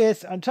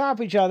 discs on top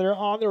of each other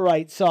on the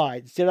right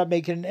side, instead of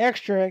making an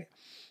extra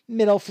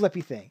middle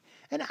flippy thing.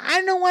 And I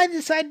don't know why they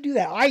decided to do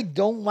that. I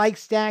don't like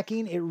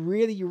stacking. You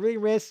really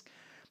risk,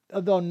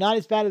 although not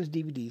as bad as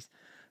DVDs,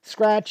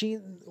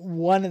 scratching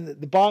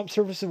the bottom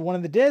surface of one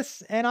of the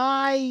discs. And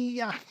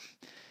I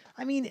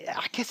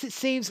guess it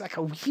saves like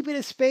a wee bit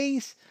of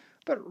space,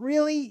 but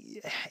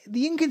really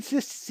the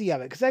inconsistency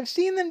of it, because I've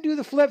seen them do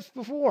the flips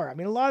before. I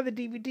mean, a lot of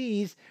the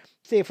DVDs,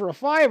 say for a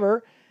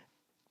 $5,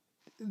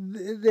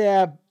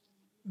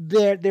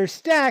 they're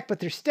stacked, but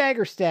they're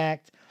stagger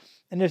stacked,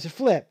 and there's a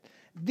flip.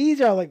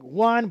 These are like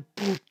one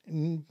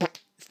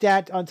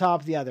stacked on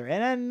top of the other,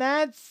 and then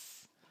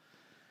that's,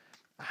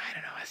 I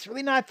don't know, it's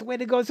really not the way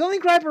to go. It's the only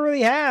gripe I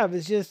really have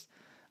is just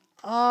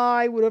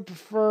I would have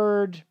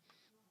preferred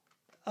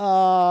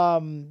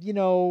a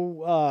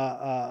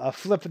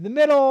flip in the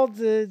middle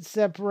to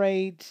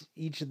separate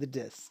each of the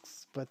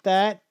discs. But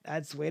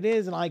that's the way it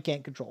is, and I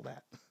can't control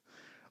that.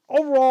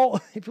 Overall,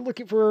 if you're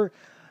looking for,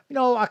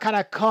 a kind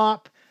of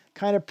cop,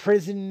 kind of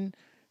prison,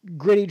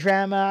 gritty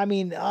drama, I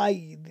mean,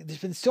 there's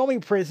been so many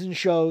prison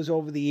shows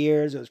over the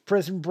years. There was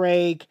Prison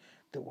Break.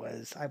 There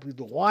was, I believe,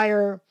 The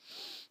Wire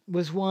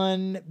was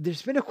one.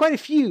 There's been quite a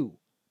few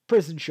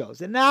prison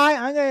shows. And now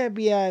I'm going to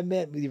be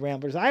admit with you,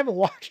 Ramblers, I haven't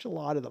watched a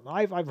lot of them.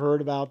 I've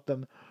heard about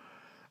them.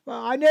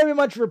 Well, I've never been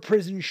much of a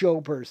prison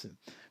show person.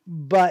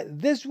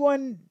 But this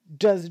one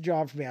does the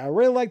job for me. I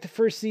really like the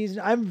first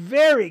season. I'm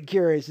very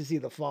curious to see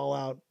the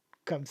fallout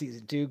come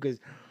season 2, because,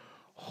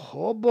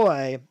 oh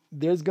boy,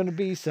 there's going to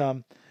be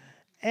some.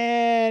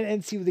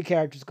 And see where the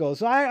characters go.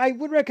 So I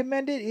would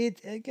recommend it.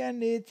 It can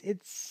be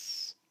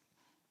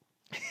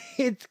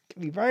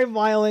very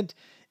violent.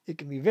 It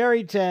can be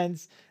very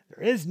tense.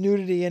 There is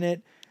nudity in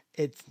it.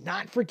 It's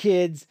not for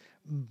kids,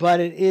 but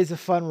it is a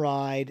fun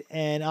ride.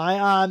 And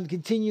I'm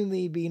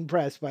continually being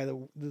impressed by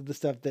the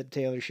stuff that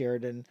Taylor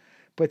Sheridan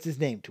puts his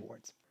name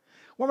towards.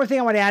 One more thing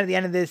I want to add at the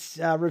end of this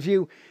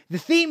review. The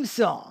theme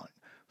song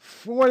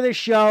for the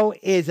show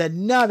is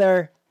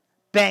another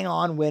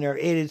bang-on winner.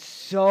 It is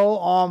so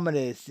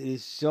ominous. It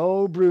is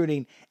so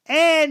brooding.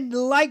 And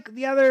like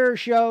the other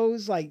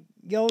shows, like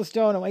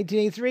Yellowstone in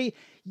 1983,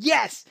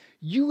 yes,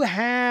 you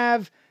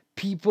have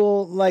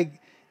people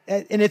like,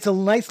 and it's a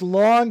nice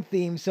long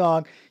theme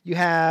song. You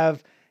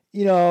have,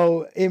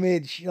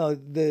 image,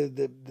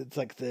 it's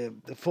like the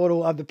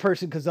photo of the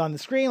person comes on the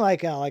screen,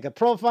 like a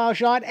profile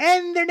shot,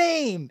 and their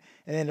name,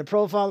 and then the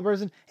profile of the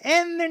person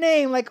and their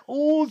name, like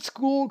old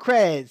school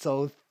credits.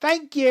 So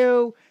thank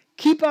you.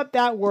 Keep up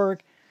that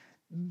work.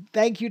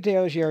 Thank you,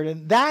 Taylor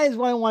Sheridan. That is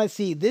what I want to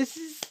see.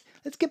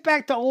 Let's get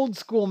back to old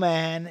school,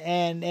 man.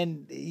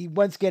 And he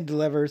once again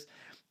delivers.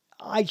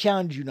 I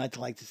challenge you not to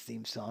like this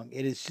theme song.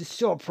 It is just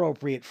so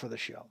appropriate for the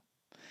show.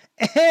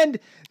 And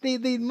they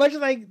much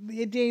like the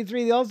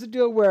 1883, they also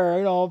do it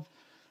where,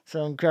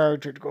 some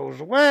character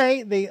goes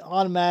away, they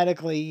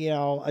automatically,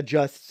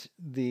 adjust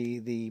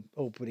the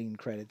opening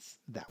credits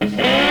that way.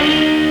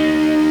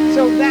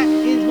 So that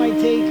is my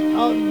take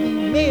of The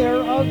Mayor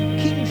of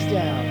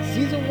Kingstown,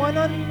 Season 1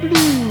 on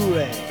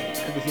Blu-ray.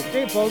 Courtesy of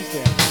great folks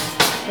at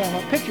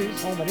Paramount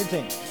Pictures Home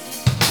Entertainment.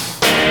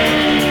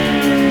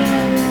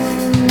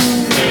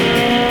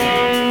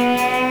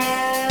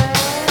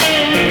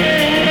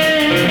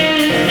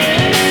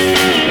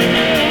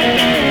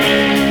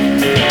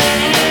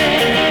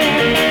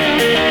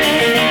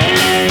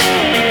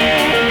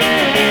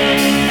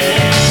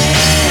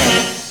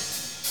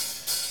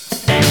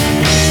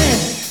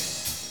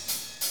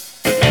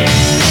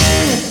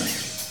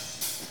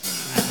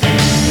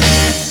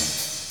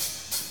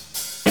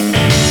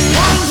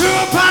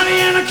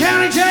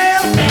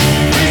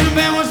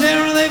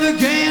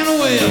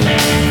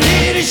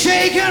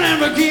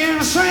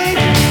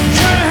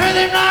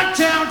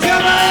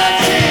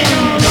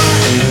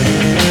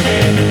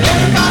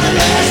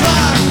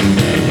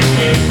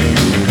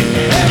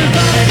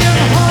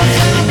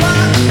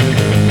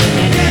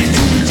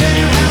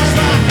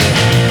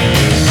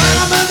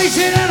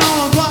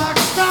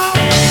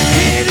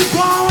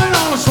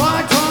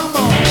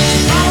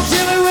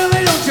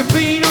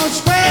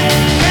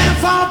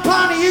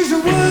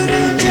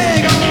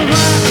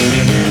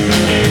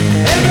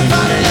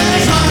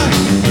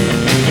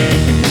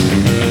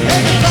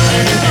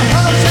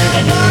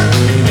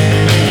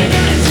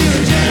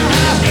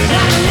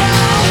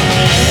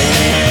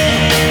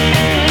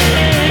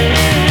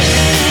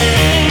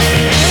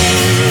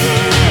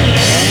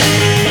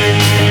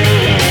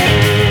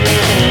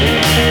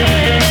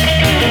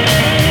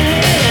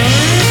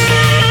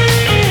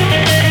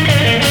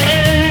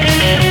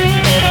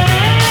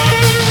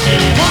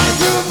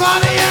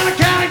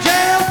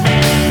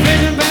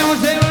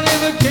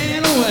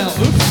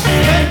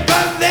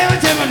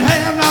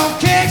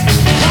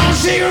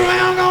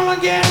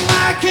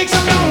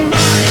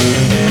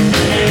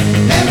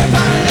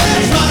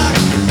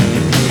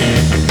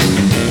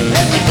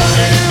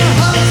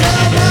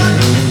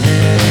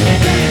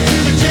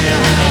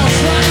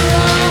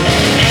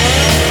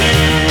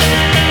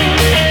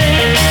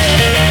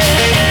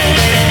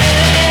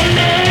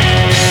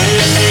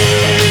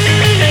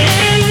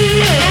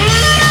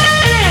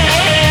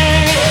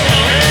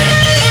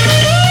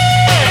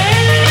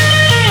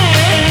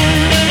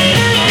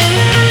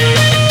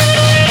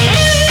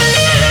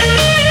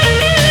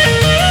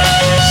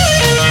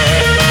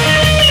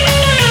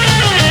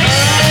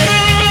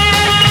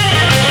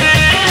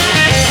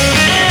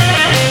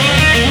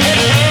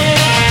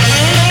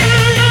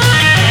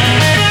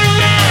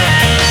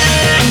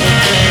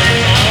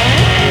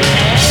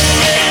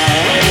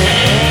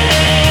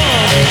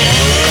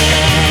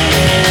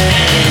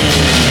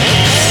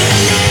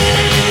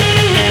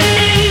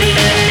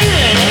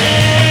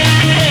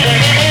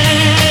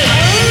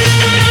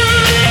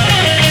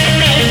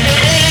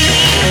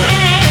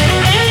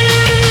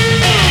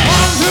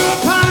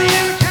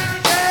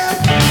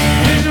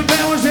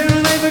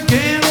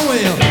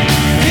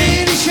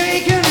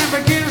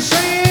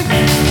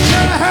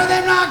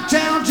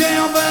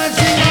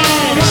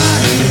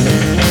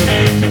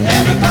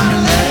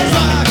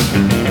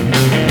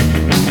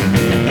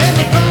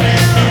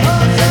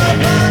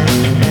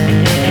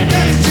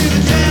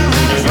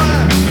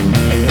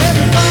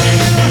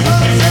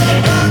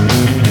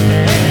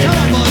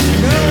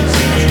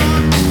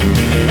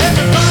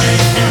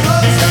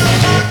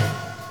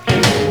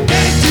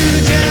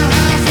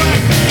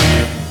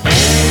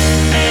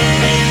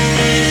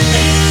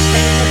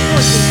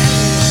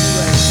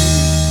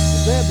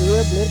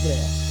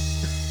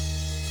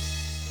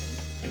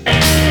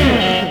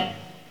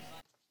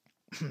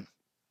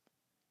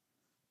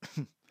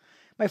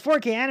 My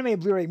 4K anime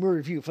Blu-ray movie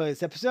review for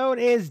this episode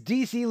is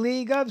DC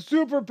League of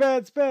Super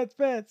Pets,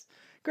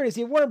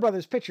 courtesy of Warner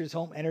Brothers Pictures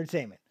Home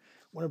Entertainment.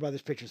 Warner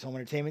Brothers Pictures Home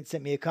Entertainment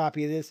sent me a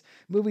copy of this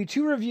movie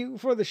to review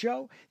for the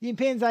show. The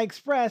opinions I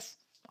express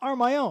are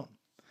my own.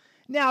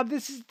 Now,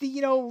 this is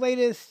the,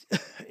 latest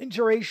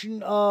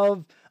iteration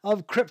of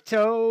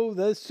Crypto,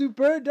 the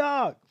super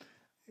dog,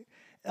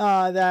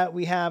 that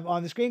we have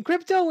on the screen.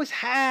 Crypto has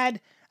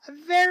had a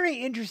very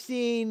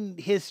interesting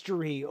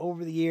history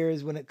over the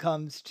years when it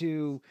comes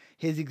to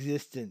his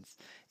existence.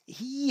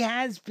 He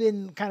has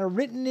been kind of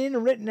written in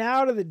and written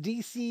out of the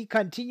DC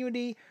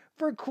continuity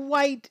for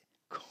quite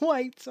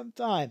some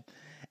time.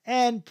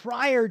 And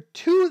prior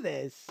to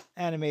this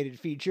animated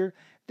feature,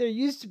 there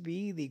used to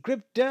be the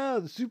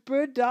Crypto, the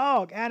Super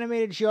Dog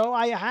animated show.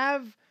 I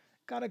have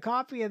got a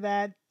copy of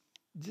that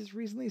just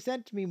recently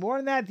sent to me. More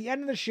on that at the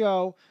end of the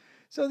show.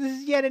 So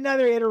this is yet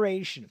another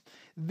iteration.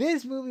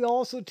 This movie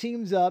also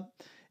teams up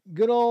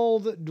good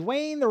old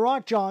Dwayne "The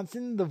Rock"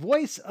 Johnson, the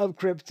voice of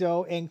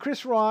Crypto, and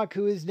Chris Rock,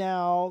 who is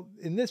now,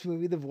 in this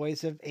movie, the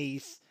voice of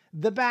Ace,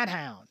 the Bat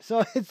Hound.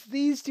 So it's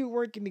these two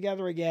working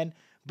together again,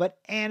 but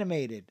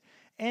animated.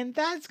 And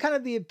that's kind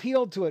of the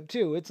appeal to it,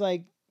 too. It's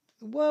like,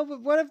 well,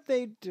 what if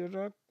they did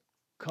a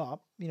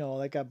cop,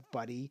 like a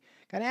buddy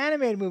kind of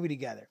animated movie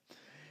together?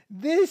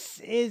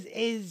 This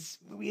is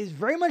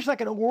very much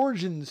like an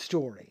origin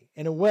story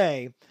in a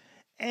way,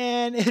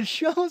 and it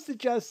shows the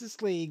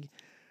Justice League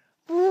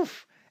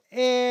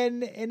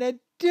in a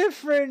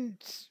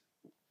different.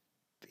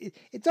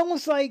 It's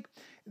almost like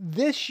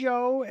this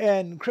show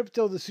and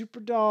Crypto the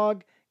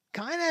Superdog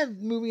kind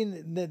of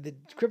moving the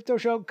Crypto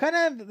show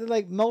kind of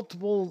like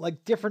multiple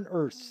like different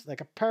Earths, like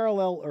a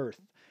parallel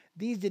Earth.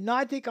 These did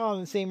not take on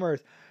the same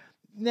Earth.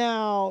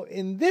 Now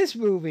in this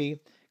movie,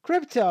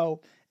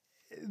 Crypto.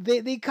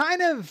 They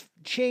kind of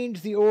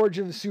changed the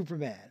origin of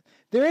Superman.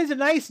 There is a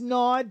nice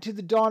nod to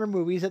the Donner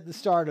movies at the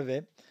start of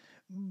it,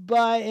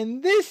 but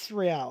in this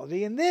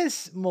reality, in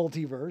this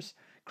multiverse,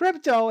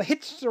 Crypto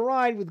hitched a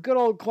ride with good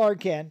old Clark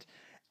Kent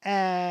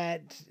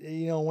at,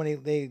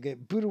 when they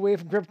get booted away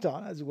from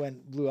Krypton as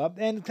it blew up,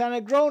 and kind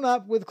of grown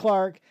up with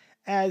Clark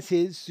as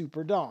his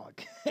super dog.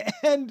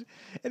 And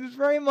it's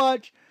very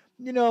much,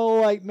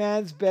 like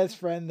man's best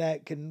friend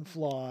that can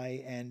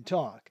fly and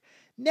talk.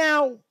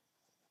 Now,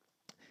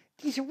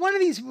 it's one of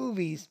these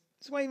movies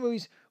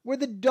where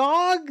the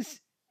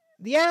dogs,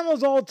 the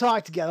animals all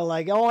talk together,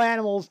 like all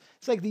animals.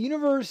 It's like the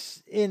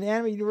universe in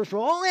anime universe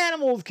where all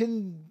animals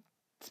can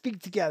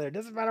speak together. It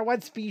doesn't matter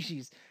what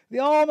species. They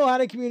all know how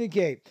to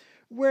communicate.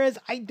 Whereas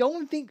I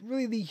don't think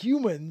really the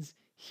humans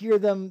hear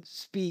them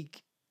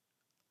speak.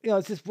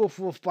 It's just woof,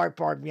 woof, bark,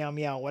 bark, meow,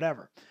 meow,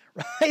 whatever.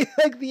 Right?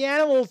 Like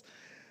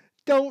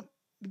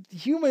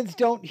humans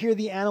don't hear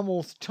the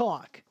animals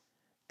talk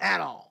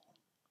at all.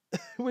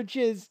 Which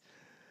is,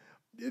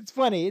 it's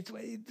funny. It's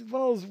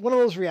one of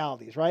those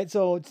realities, right?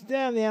 So it's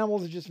them, the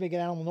animals are just making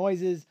animal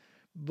noises,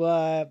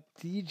 but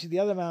each of the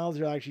other animals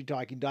are actually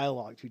talking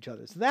dialogue to each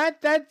other. So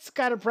that's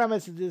kind of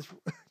premise that this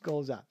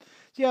goes on.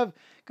 So you have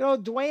good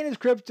old Dwayne as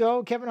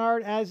Crypto, Kevin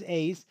Hart as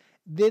Ace.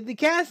 The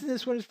cast in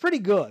this one is pretty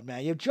good,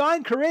 man. You have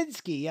John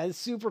Krasinski as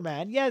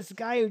Superman. Yes, the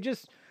guy who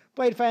just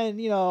played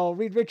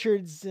Reed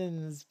Richards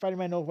in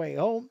Spider-Man No Way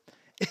Home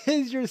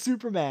is your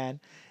Superman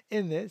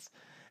in this.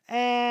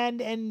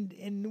 And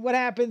what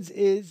happens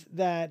is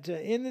that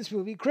in this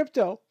movie,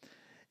 Crypto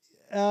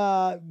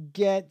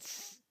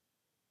gets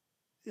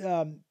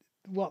so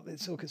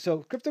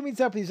Crypto meets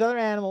up with these other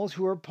animals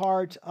who are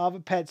part of a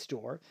pet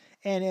store,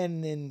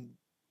 and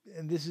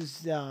this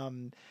is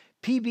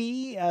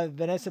PB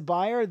Vanessa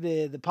Bayer,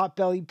 the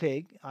potbelly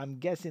pig. I'm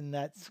guessing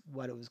that's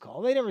what it was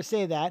called. They never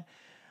say that.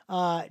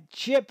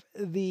 Chip,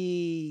 I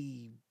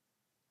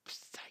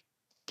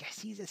guess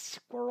he's a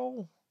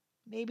squirrel,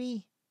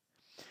 maybe.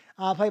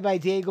 Played by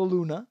Diego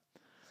Luna.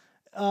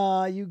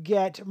 You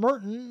get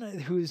Merton,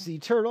 who's the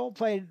turtle,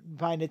 played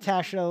by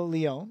Natasha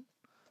Lyonne,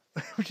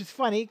 which is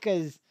funny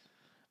because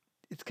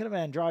it's kind of an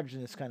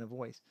androgynous kind of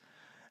voice.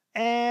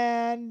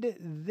 And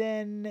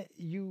then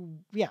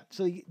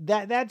so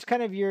that's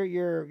kind of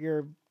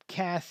your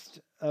cast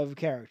of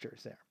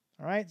characters there.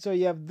 All right, so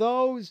you have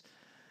those.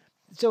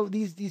 So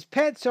these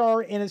pets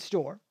are in a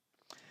store,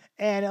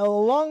 and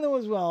along them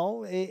as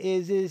well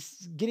is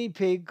this guinea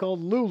pig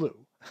called Lulu.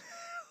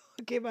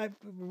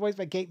 Voiced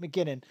by Kate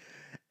McKinnon,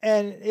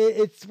 and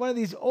it's one of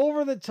these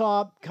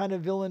over-the-top kind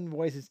of villain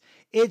voices.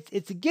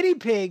 It's a guinea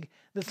pig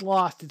that's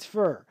lost its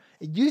fur.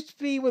 It used to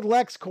be with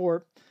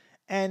LexCorp,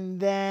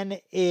 and then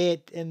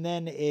it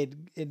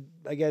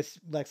I guess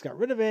Lex got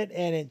rid of it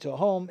and into a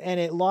home, and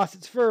it lost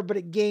its fur, but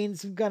it gained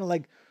some kind of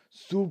like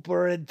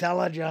super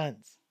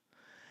intelligence.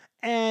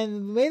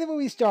 And the way the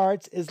movie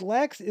starts is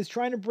Lex is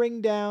trying to bring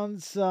down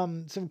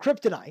some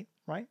kryptonite.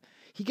 Right,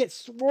 he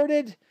gets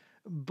thwarted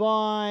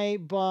by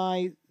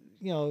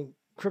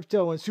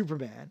Crypto and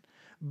Superman,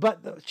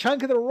 but the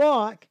chunk of the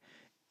rock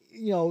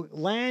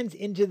lands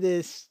into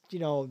this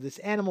this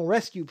animal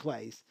rescue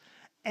place,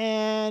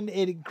 and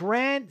it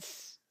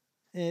grants,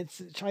 I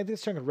think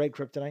it's chunk of red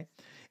kryptonite,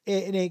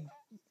 and it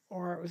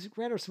or was it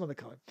red or some other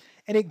color?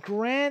 And it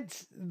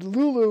grants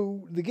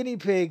Lulu, the guinea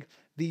pig,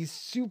 these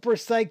super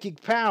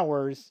psychic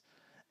powers.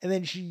 And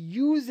then she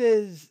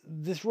uses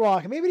this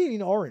rock, maybe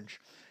even orange,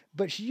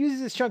 but she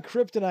uses this chunk of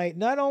kryptonite,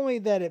 not only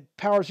that it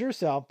powers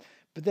herself,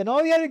 but then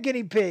all the other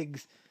guinea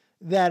pigs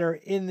that are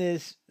in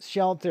this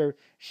shelter,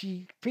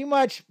 she pretty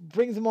much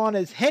brings them on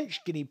as hench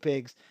guinea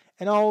pigs.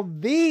 And all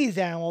these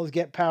animals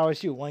get powers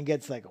too. One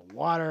gets like a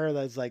water,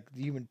 that's like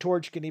the Human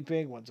Torch guinea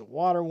pig. One's a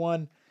water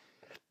one.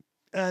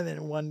 And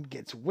then one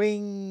gets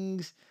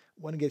wings.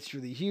 One gets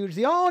really huge.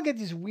 They all get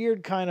these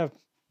weird kind of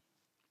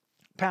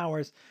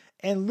powers.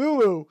 And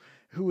Lulu,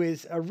 who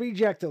is a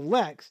reject of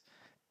Lex,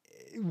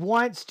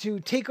 wants to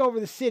take over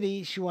the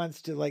city. She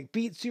wants to like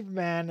beat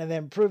Superman and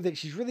then prove that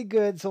she's really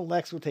good so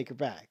Lex will take her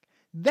back.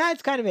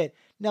 That's kind of it.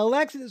 Now,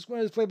 Lex in this one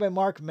is played by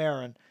Mark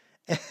Maron.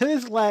 And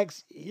this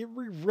Lex, he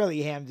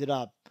really hams it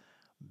up.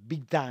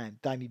 Big time.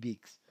 Timey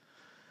Beaks.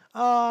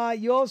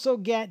 You also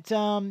get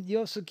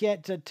Thomas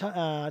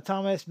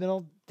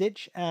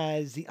Middleditch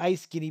as the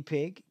ice guinea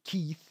pig,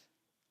 Keith.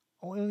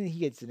 Only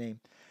he gets the name.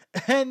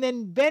 And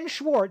then Ben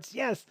Schwartz,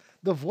 yes,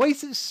 the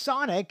voice of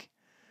Sonic,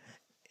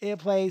 it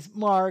plays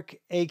Mark,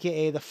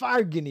 a.k.a. the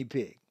fire guinea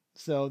pig.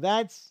 So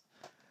that's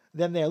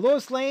them there.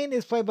 Lois Lane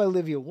is played by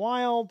Olivia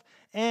Wilde.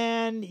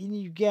 And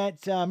you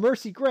get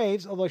Mercy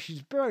Graves, although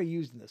she's barely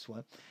used in this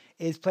one,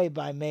 is played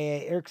by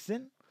Maya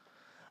Erikson.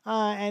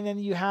 And then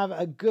you have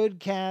a good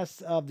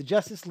cast of the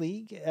Justice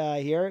League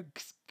here.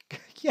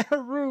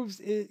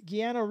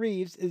 Keanu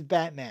Reeves is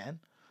Batman,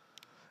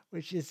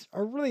 which is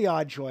a really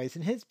odd choice.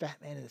 And his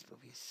Batman in this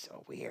movie is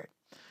so weird.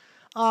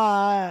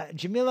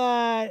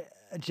 Jamila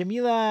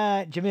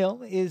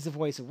Jamil is the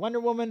voice of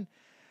Wonder Woman.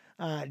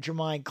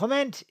 Jermaine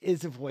Clement is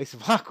the voice of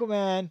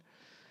Aquaman.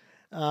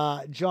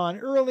 John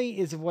Early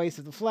is the voice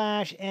of The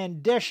Flash,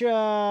 and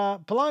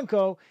Desha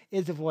Polanco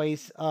is the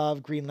voice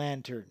of Green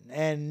Lantern.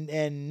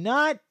 And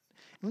not,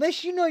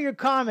 unless you know your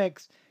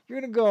comics,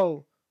 you're going to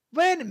go,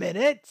 wait a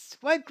minute,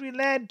 what Green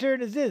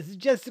Lantern is this? It's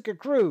Jessica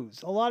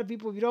Cruz. A lot of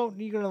people, if you don't,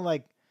 you're going to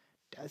like,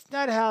 that's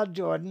not Hal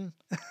Jordan.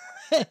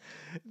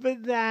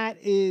 But that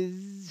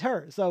is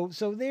her. So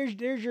there's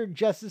your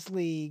Justice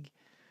League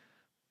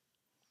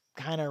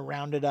kind of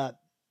rounded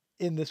up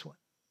in this one.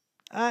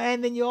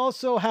 And then you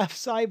also have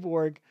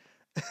Cyborg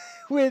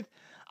with,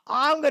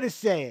 I'm going to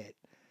say it,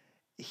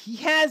 he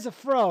has a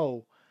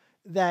fro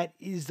that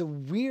is the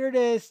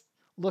weirdest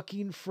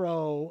looking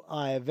fro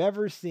I've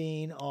ever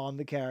seen on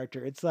the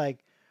character. It's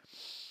like,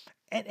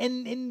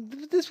 and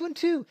this one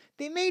too,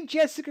 they made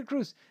Jessica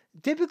Cruz.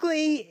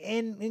 Typically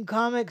in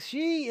comics,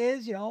 she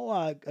is,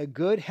 a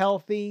good,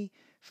 healthy,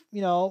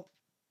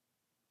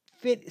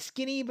 fit,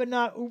 skinny, but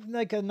not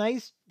like a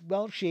nice,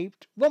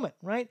 well-shaped woman,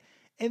 right?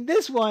 And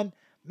this one,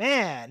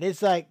 man,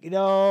 it's like, we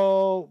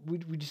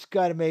just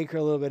got to make her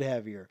a little bit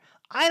heavier.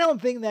 I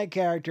don't think that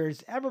character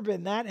has ever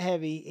been that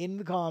heavy in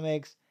the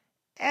comics,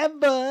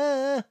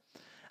 ever.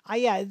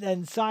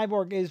 And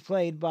Cyborg is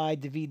played by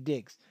Daveed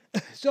Diggs.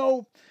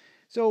 So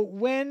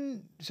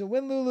when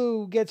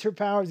Lulu gets her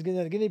powers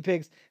against the guinea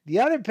pigs,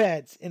 the other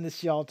pets in the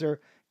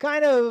shelter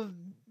kind of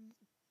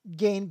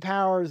gain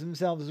powers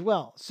themselves as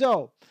well.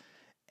 So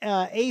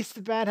Ace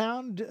the Bat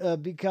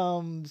Hound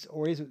becomes,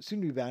 or is it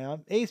soon to be Bat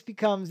Hound? Ace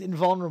becomes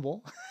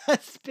invulnerable.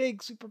 That's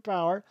big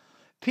superpower.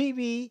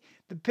 PB,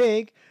 the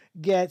pig,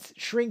 gets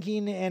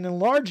shrinking and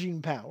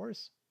enlarging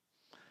powers.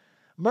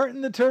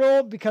 Merton the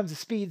turtle becomes a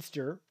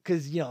speedster,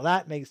 because,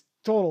 that makes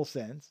total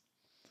sense.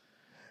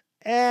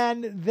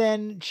 And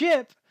then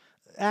Chip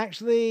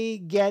actually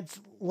gets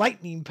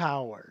lightning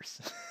powers.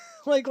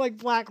 like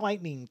black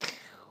lightning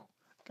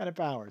kind of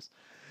powers.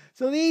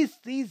 So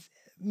these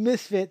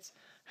misfits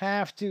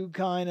have to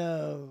kind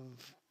of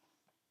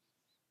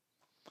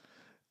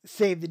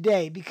save the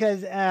day,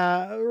 because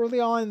early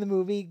on in the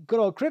movie, good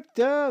old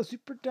Crypto,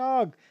 Super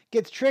Dog,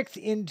 gets tricked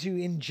into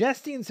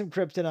ingesting some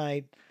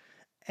kryptonite,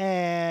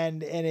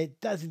 and it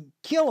doesn't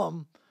kill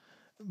him,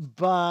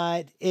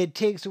 but it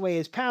takes away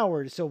his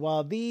powers. So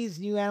while these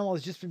new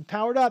animals just been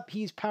powered up,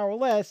 he's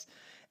powerless,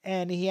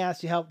 and he has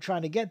to help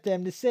trying to get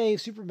them to save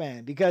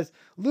Superman, because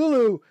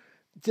Lulu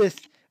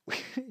just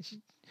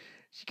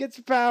she gets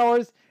her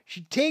powers,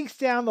 she takes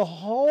down the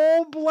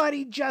whole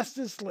bloody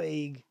Justice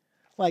League,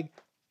 like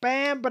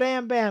bam,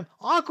 bam, bam.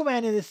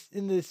 Aquaman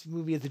in this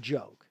movie is a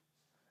joke.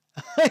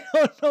 I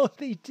don't know if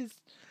they just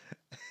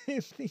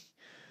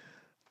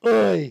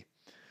Oy.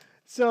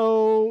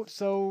 So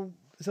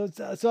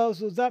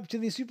it's up to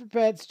these super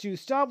pets to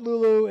stop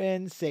Lulu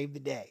and save the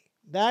day.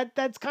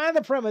 That's kind of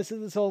the premise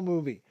of this whole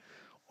movie.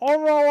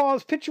 Overall,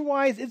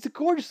 picture-wise, it's a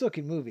gorgeous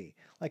looking movie.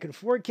 Like in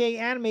 4K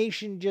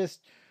animation,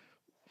 just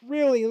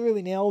really,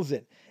 really nails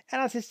it.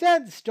 And as I said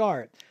at the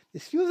start,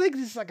 this feels like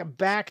this is like a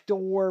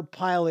backdoor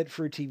pilot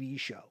for a TV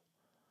show.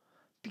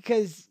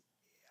 Because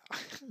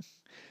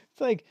it's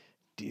like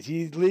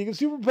DC's League of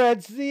Super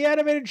Pets, the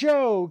animated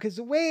show. Because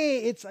the way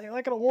it's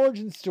like an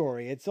origin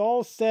story, it's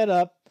all set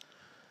up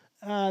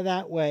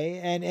that way,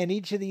 and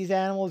each of these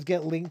animals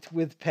get linked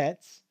with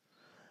pets.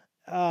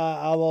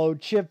 Although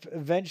Chip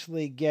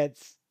eventually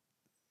gets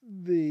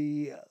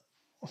the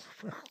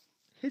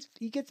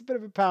he gets a bit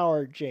of a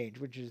power change,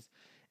 which is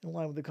in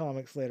line with the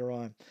comics later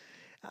on.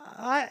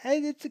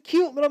 It's a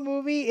cute little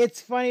movie.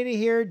 It's funny to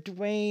hear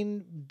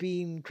Dwayne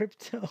being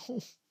Crypto.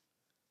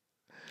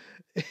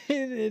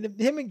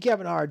 Him and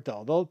Kevin Hart,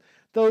 though,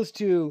 those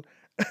two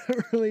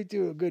really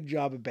do a good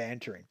job of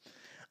bantering.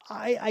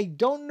 I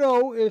don't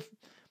know if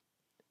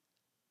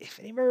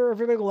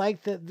everybody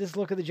liked this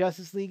look of the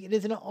Justice League. It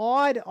is an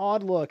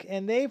odd look,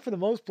 and they, for the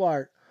most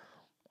part,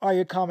 are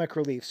your comic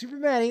relief.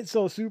 Superman ain't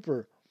so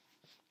super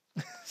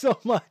so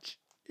much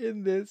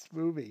in this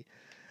movie.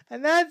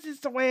 And that's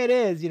just the way it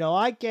is.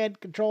 I can't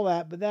control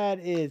that, but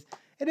it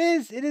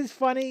is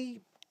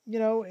funny.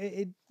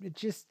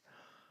 It's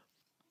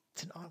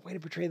an odd way to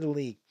portray the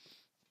League.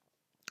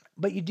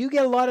 But you do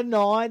get a lot of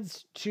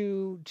nods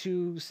to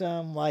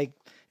some, like,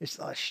 it's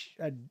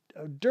a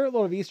dirt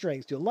load of Easter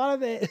eggs too. A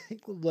lot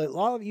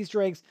of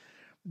Easter eggs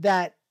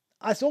that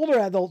us older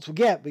adults will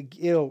get, but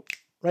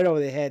right over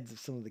the heads of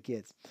some of the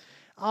kids.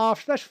 For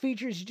special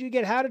features, you do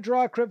get how to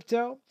draw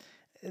crypto.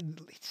 I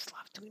just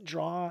love doing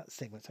draw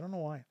segments. I don't know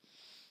why.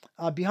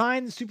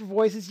 Behind the super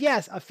voices,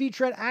 yes, a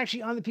featurette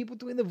actually on the people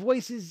doing the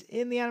voices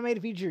in the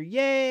animated feature.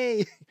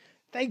 Yay!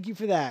 Thank you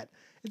for that.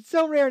 It's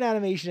so rare in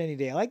animation any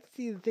day. I like to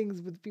see the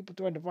things with people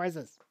doing the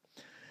voices.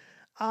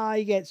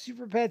 You get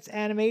Super Pets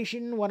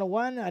Animation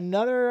 101,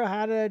 another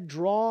how to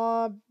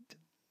draw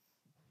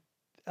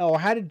or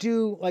how to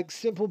do like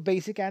simple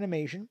basic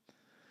animation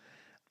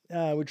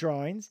with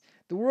drawings.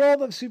 The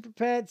World of Super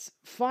Pets,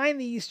 find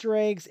the Easter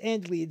eggs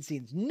and deleted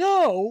scenes.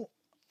 No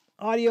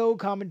audio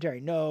commentary,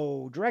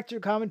 no director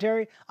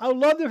commentary. I would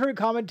love to have heard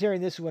commentary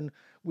in this one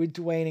with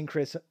Dwayne and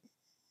Chris.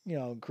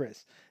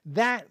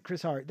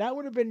 Chris Hart, that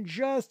would have been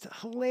just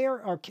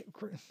hilarious. Or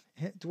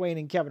Dwayne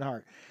and Kevin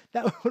Hart,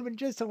 that would have been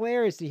just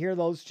hilarious to hear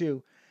those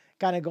two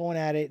kind of going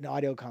at it in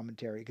audio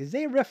commentary, because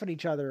they riff on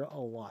each other a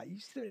lot. You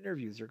see the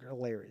interviews are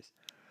hilarious.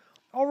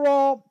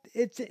 Overall,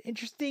 it's an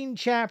interesting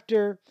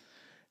chapter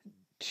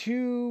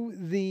to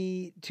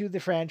the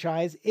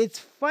franchise. It's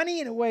funny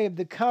in a way of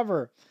the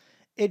cover.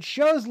 It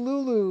shows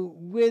Lulu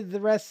with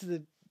the rest of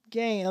the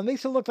gang. It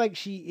makes it look like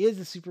she is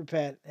a super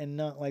pet and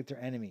not like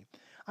their enemy.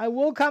 I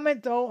will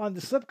comment, though, on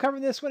the slipcover.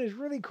 This one is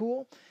really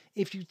cool.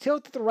 If you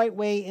tilt it the right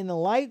way in the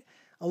light,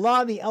 a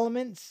lot of the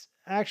elements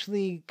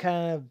actually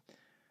kind of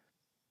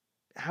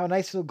have a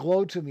nice little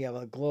glow to them. You have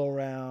a glow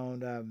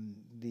around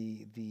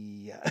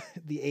the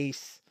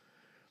Ace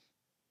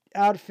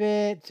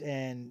outfit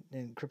and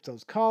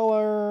Crypto's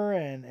collar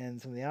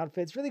and some of the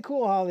outfits. Really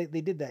cool how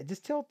they did that.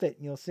 Just tilt it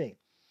and you'll see.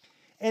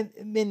 And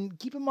then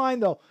keep in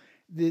mind, though,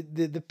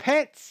 the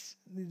pets,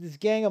 this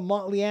gang of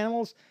motley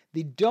animals,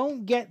 they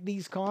don't get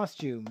these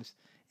costumes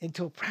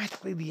until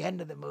practically the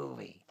end of the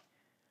movie.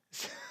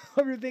 So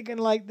if you're thinking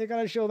like they're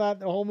going to show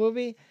that the whole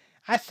movie,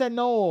 I said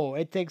no,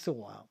 it takes a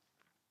while.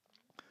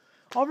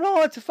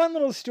 Overall, it's a fun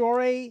little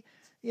story,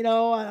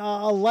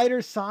 a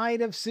lighter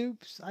side of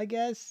Soups, I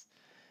guess.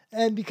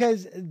 And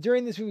because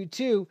during this movie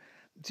too,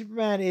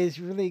 Superman is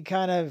really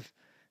kind of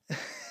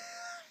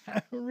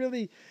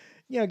really,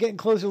 getting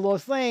closer to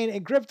Lois Lane,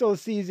 and Crypto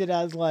sees it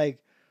as like,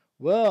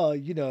 well,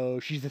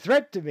 she's a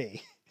threat to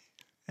me.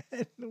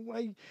 And the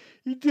way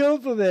he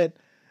deals with it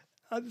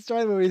at the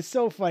start of the movie is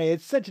so funny.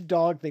 It's such a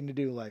dog thing to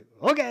do. Like,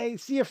 okay,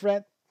 see you,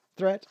 threat.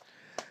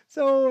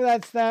 So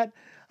that's that.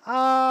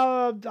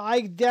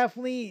 I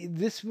definitely,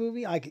 this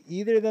movie, I could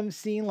either of them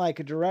seen like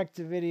a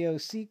direct-to-video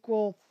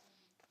sequel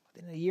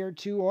within a year or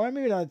two, or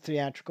maybe not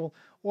theatrical,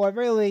 or at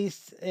very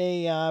least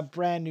a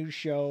brand new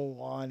show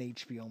on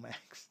HBO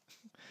Max.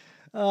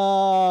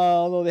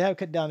 Although they have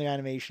cut down their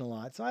animation a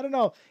lot. So I don't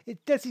know.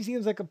 It definitely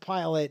seems like a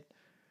pilot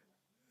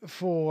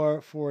for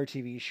a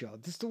TV show.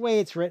 Just the way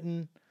it's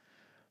written,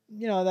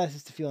 that's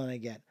just the feeling I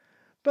get.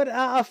 But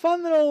a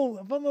fun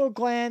little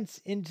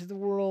glance into the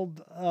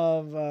world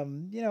of,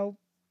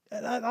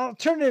 an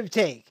alternative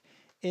take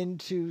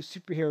into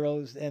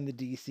superheroes and the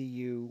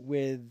DCU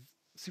with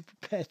Super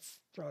Pets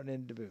thrown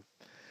into boot.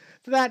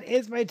 So that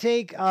is my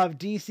take of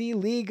DC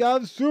League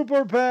of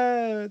Super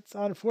Pets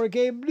on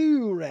 4K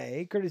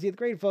Blu-ray, courtesy of the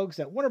great folks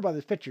at Warner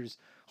Brothers Pictures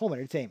Home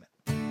Entertainment.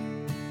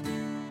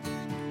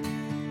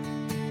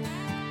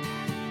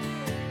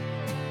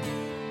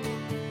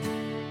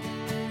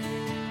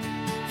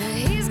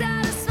 He's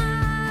got a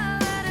smile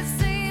that it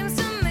seems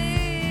to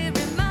me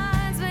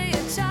reminds me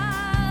of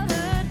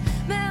childhood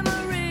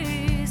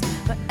memories,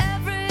 but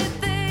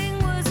everything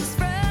was as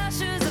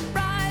fresh as a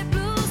bright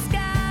blue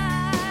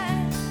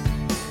sky.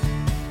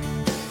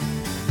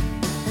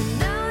 And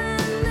now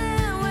and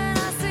then when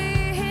I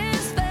see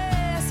his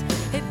face,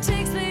 it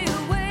takes me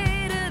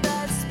away to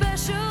that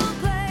special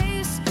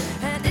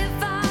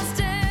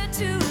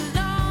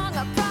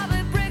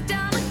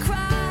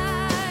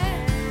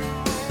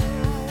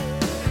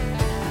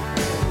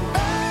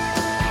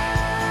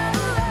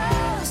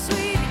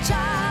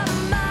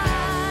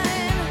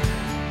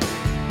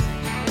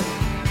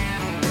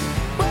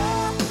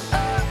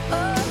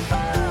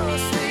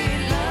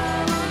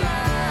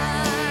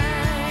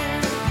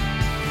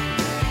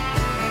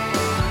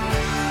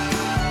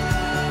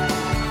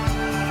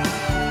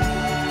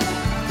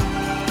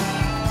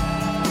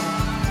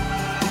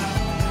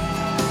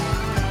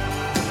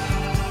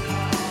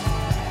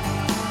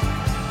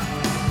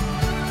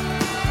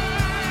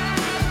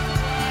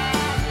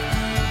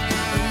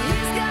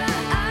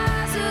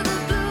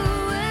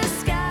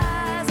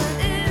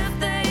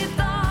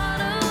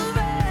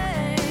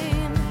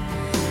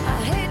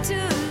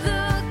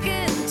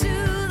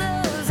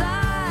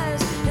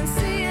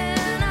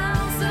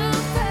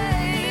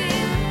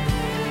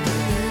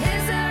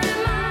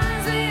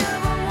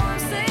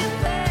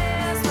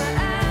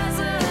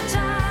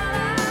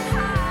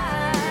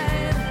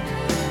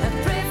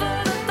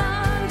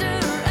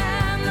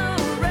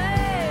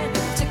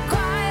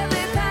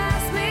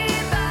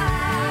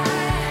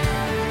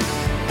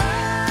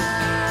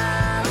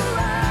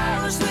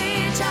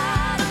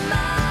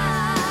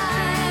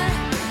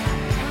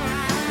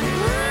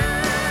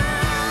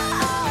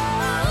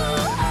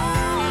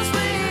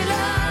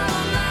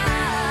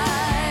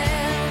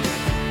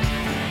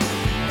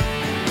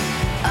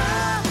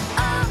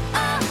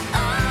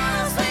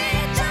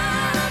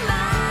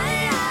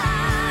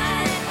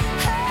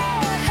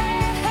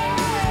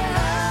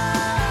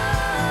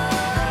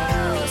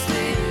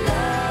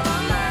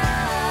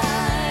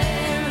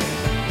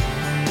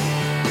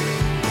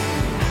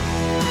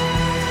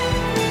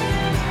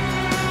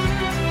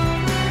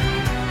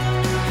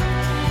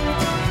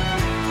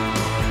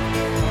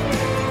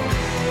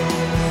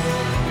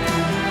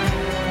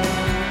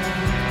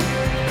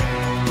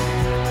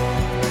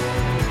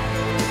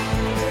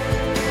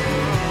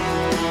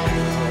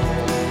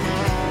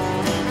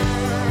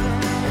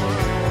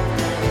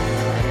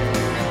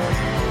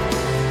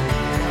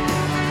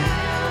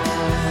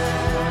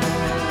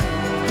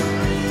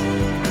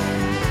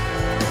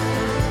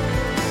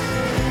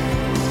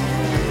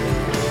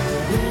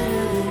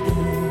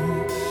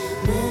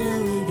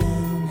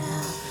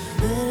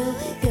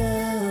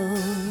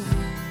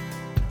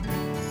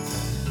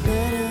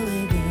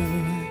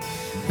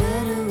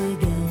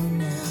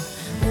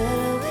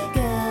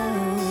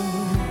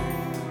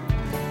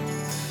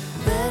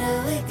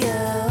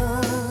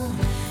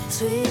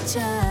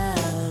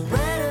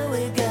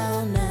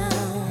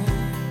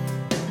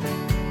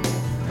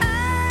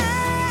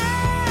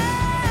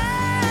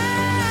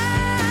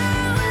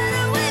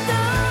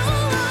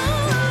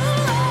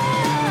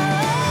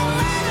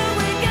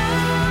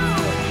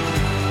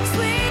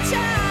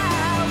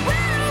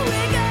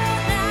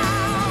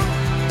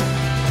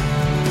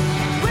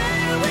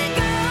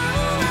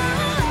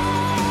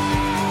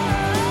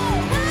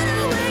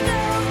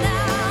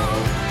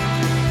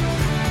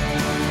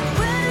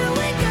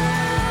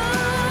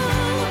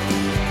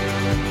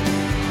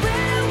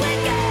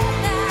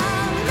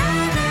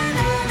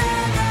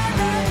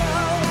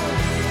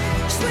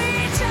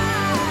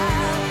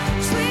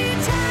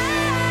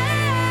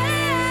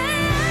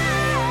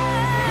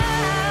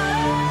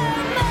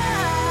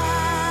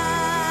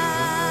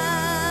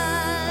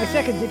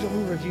second digital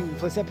movie review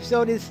for this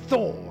episode is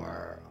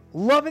Thor,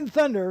 Love and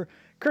Thunder,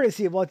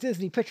 courtesy of Walt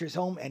Disney Pictures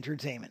Home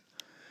Entertainment.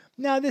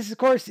 Now, this, of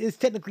course, is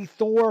technically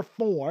Thor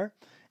 4,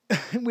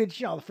 which,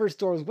 the first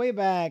Thor was way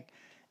back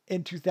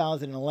in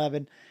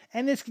 2011.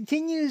 And this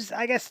continues,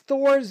 I guess,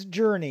 Thor's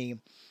journey,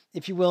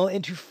 if you will,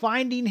 into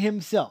finding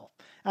himself.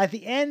 At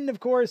the end,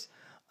 of course,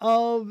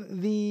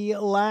 of the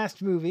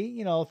last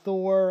movie,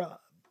 Thor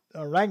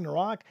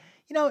Ragnarok,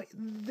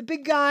 the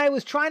big guy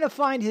was trying to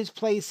find his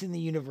place in the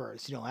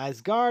universe.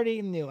 Asgard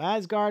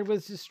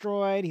was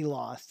destroyed. He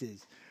lost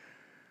his,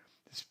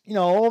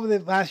 over the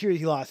last year,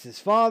 he lost his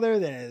father,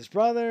 then his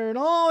brother, and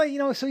all,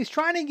 so he's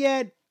trying to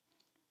get,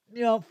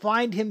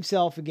 find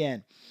himself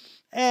again.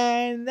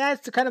 And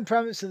that's the kind of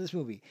premise of this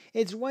movie.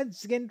 It's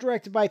once again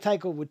directed by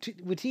Taika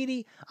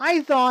Waititi.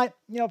 I thought,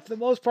 for the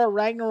most part,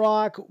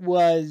 Ragnarok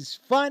was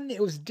fun. It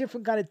was a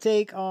different kind of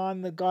take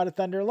on the God of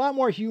Thunder, a lot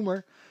more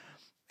humor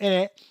in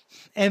it.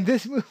 And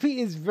this movie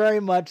is very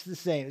much the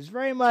same. It's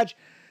very much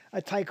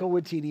a Taika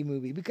Waititi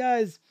movie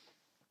because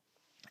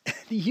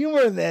the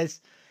humor in this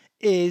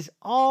is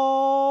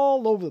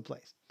all over the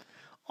place.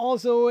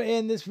 Also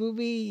in this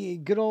movie,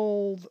 good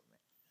old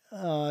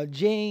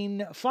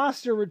Jane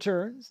Foster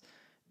returns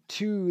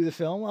to the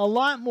film. A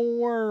lot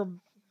more,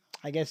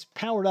 I guess,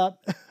 powered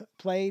up,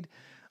 played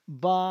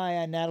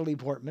by Natalie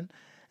Portman.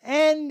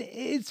 And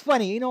it's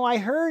funny, I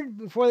heard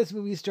before this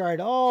movie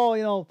started,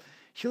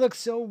 she looks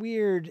so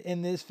weird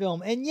in this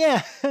film. And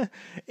yeah,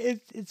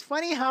 it's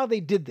funny how they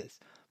did this.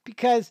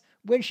 Because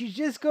when she's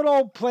just good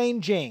old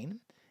plain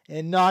Jane,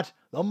 and not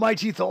the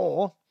mighty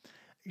Thor,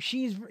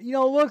 she's,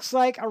 looks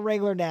like a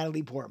regular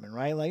Natalie Portman,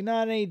 right? Like,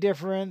 not any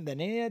different than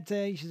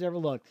anything she's ever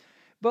looked.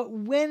 But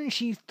when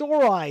she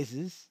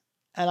Thorizes,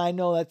 and I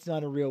know that's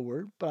not a real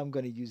word, but I'm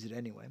going to use it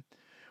anyway.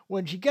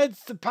 When she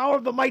gets the power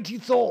of the mighty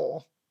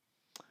Thor,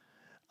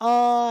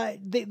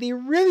 they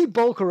really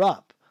bulk her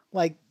up,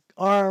 like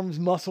arms,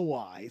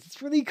 muscle-wise.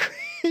 It's really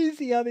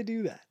crazy how they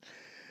do that.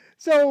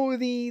 So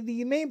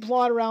the main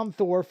plot around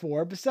Thor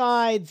 4,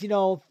 besides,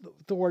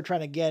 Thor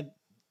trying to get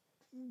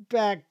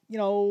back,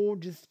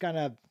 just kind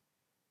of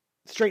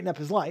straighten up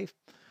his life,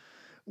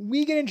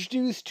 we get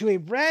introduced to a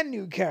brand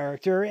new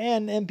character,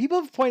 and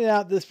people have pointed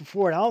out this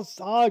before, and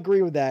I'll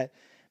agree with that.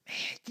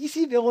 Man,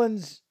 DC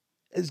villains,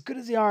 as good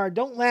as they are,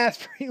 don't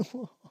last very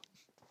long.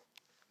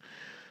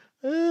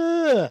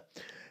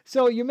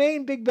 So your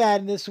main big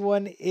bad in this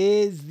one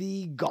is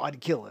the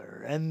God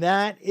Killer, and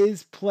that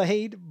is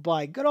played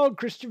by good old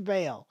Christian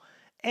Bale.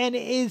 And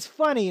it is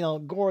funny,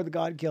 Gore the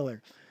God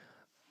Killer.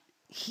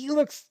 He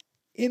looks,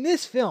 in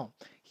this film,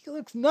 he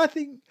looks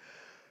nothing...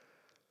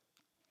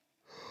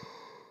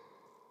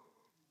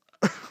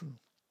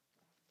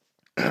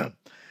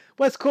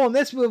 What's cool in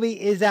this movie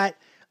is that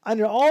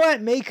under all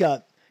that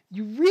makeup,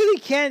 you really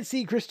can't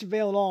see Christian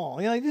Bale at all.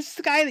 This is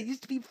the guy that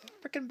used to be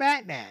freaking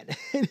Batman,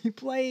 and he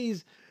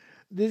plays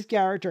this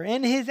character,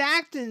 and his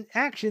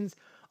actions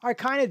are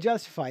kind of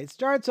justified. It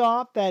starts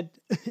off that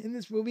in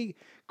this movie,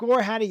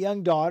 Gore had a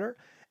young daughter,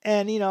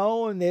 and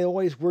and they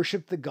always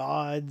worshiped the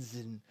gods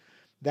and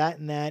that,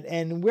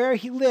 and where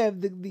he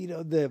lived,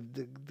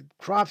 the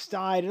crops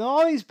died, and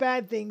all these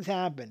bad things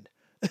happened,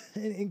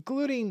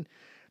 including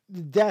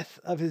the death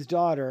of his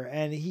daughter.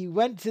 And he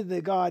went to the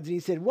gods and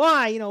he said,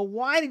 why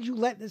did you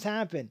let this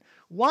happen?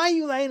 Why are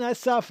you letting us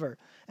suffer?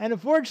 And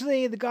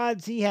unfortunately, the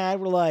gods he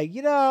had were like,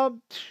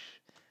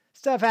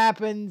 stuff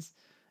happens,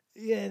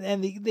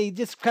 and they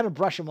just kind of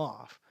brush him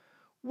off.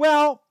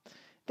 Well,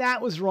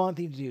 that was the wrong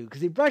thing to do,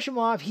 because they brush him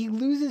off. He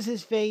loses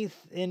his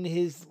faith in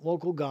his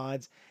local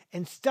gods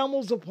and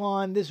stumbles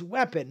upon this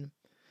weapon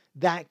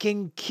that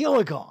can kill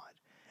a god,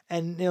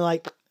 and they're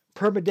like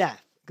permadeath,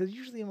 because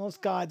usually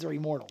most gods are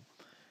immortal.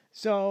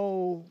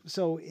 So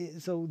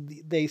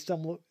he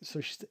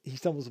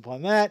stumbles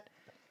upon that,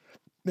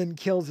 then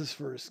kills his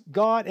first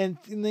god, and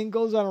then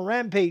goes on a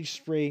rampage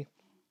spree,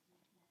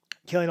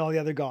 killing all the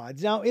other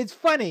gods. Now, it's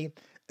funny,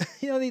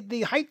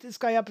 they hype this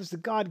guy up as the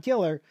God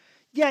Killer,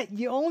 yet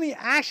you only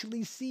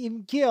actually see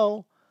him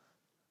kill,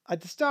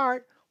 at the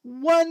start,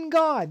 one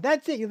god.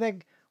 That's it. You're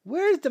like,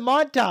 where's the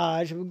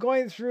montage of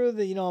going through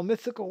the,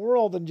 mythical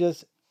world and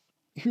just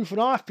hoofing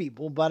off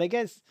people? But I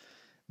guess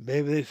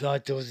maybe they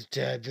thought that was a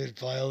tad bit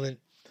violent.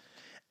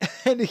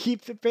 And to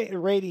keep the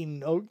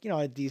rating, at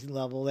a decent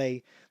level,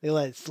 they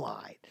let it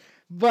slide.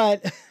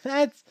 But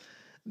that's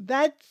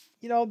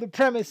the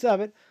premise of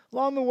it.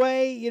 Along the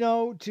way,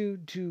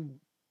 to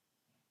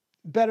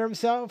better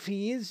himself,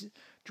 he is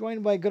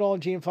joined by good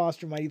old Jane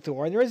Foster, Mighty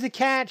Thor. And there is a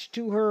catch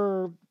to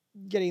her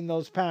getting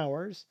those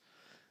powers.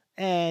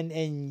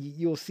 And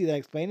you'll see that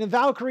explained. And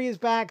Valkyrie is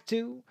back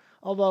too,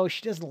 although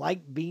she doesn't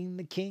like being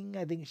the king.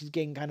 I think she's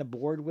getting kind of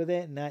bored with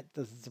it, and that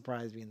doesn't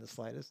surprise me in the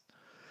slightest.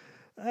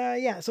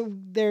 So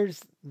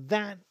there's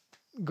that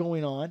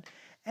going on.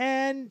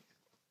 And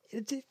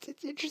it's an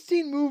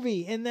interesting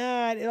movie in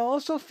that it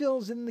also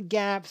fills in the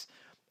gaps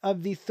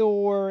of the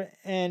Thor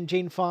and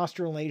Jane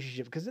Foster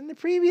relationship. Because in the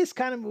previous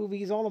kind of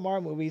movies, all the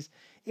Marvel movies,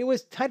 it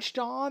was touched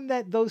on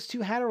that those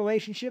two had a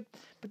relationship,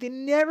 but they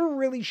never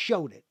really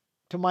showed it,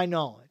 to my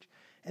knowledge.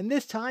 And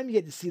this time you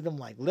get to see them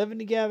like living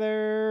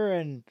together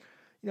and,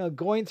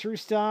 going through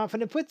stuff.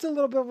 And it puts a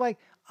little bit of like,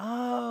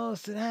 oh,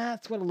 so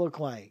that's what it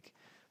looked like.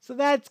 So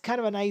that's kind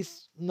of a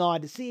nice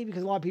nod to see,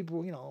 because a lot of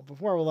people,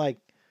 before were like,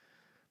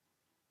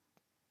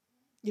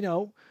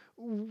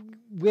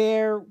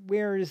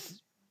 where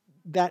is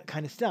that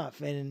kind of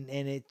stuff? And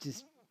it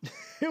just,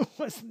 it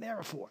wasn't there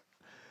before.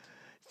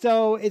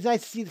 So it's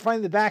nice to see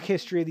finally the back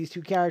history of these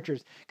two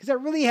characters, because that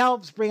really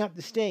helps bring up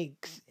the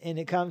stakes when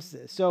it comes to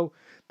this. So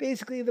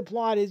basically the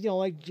plot is,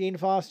 like Jane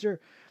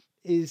Foster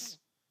is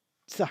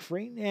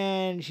suffering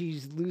and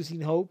she's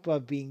losing hope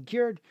of being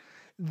cured.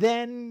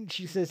 Then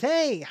she says,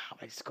 hey,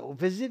 let's go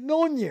visit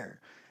Mjolnir,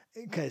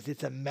 because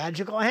it's a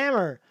magical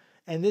hammer.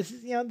 And this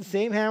is, the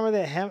same hammer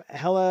that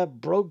Hela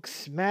broke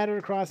smattered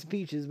across the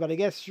beaches, but I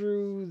guess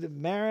through the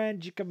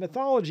magic of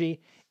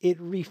mythology, it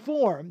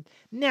reformed.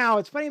 Now,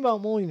 it's funny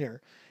about Mjolnir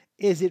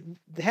is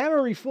the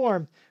hammer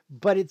reformed,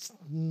 but it's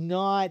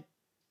not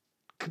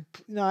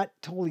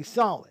totally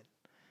solid.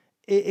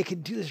 It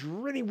can do this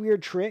really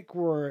weird trick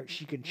where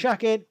she can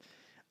chuck it,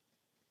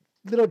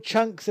 little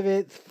chunks of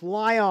it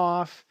fly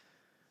off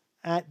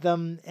at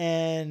them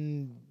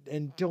and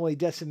totally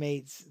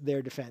decimates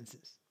their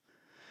defenses.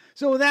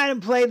 So with that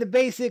in play, the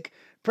basic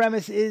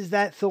premise is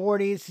that Thor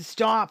needs to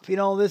stop,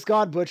 this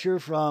god butcher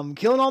from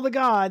killing all the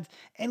gods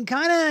and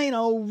kind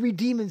of,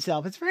 redeem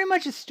himself. It's very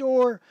much a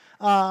Thor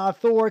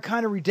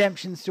kind of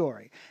redemption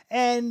story.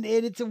 And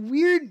it's a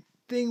weird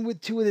thing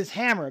with his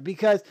hammer,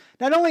 because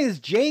not only does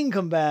Jane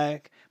come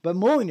back, but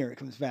Mjolnir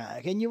comes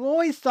back. And you've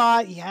always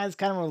thought he has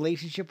kind of a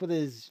relationship with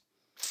his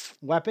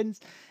weapons.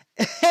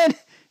 And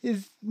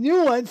his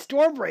new one,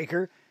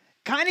 Stormbreaker,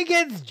 kind of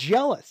gets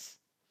jealous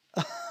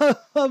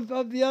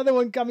of the other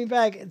one coming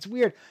back. It's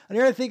weird. I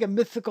never think a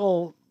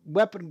mythical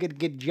weapon could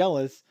get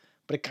jealous,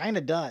 but it kind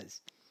of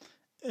does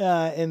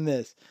in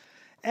this.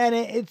 And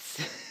it's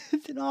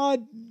an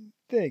odd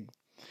thing.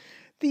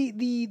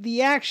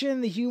 The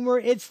action, the humor,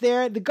 it's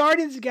there. The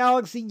Guardians of the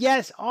Galaxy,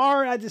 yes,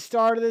 are at the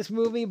start of this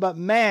movie, but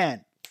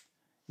man,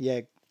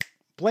 you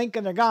blink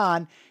and they're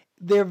gone.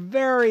 They're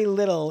very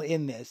little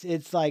in this.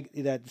 It's like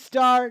at the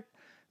start,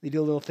 they do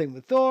a little thing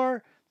with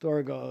Thor.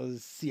 Thor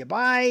goes, see you,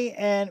 bye,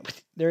 and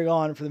they're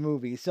gone for the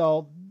movie.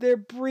 So they're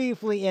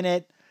briefly in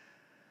it.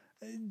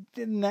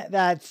 And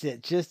that's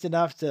it. Just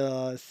enough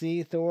to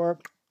see Thor,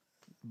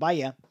 bye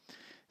ya.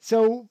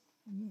 So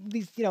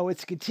these,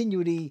 it's a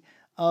continuity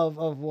of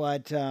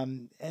what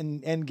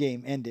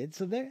Endgame ended.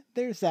 So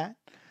there's that.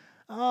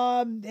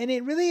 And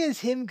it really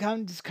is him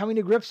just coming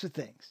to grips with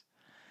things.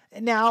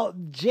 Now,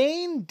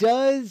 Jane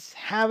does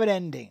have an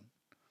ending.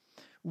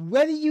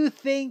 Whether you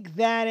think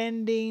that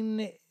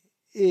ending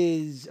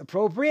is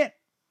appropriate,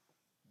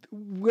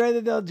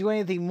 whether they'll do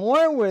anything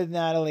more with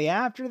Natalie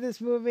after this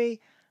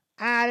movie,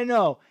 I don't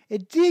know.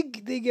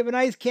 They give a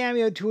nice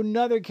cameo to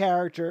another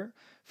character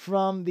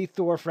from the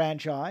Thor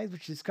franchise,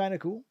 which is kind of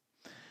cool.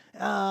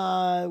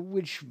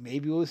 Which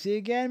maybe we'll see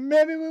again,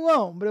 maybe we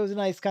won't, but it was a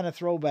nice kind of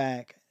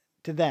throwback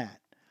to that.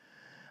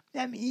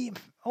 I mean,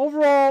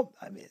 overall,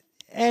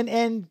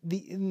 and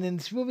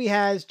this movie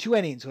has two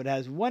endings. So it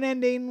has one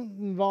ending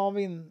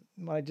involving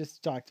what I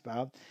just talked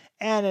about,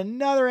 and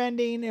another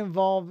ending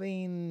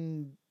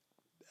involving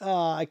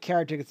a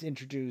character that's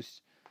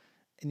introduced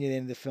in the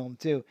end of the film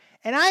too.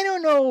 And I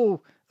don't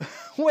know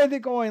where they're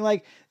going.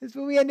 Like, this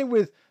movie ended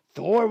with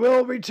Thor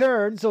will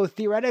return, so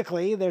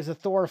theoretically there's a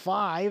Thor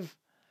 5.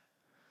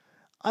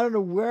 I don't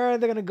know where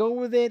they're gonna go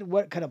with it,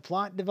 what kind of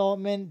plot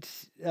development,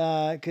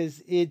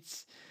 because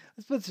let's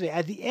put it this way,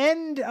 at the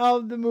end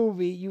of the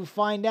movie, you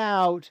find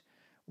out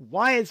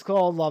why it's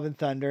called Love and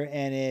Thunder,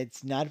 and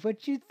it's not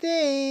what you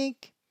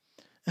think.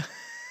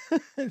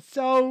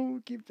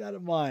 So keep that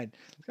in mind.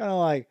 It's kind of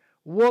like,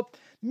 whoop.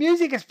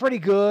 Music is pretty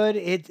good.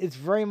 It's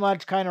very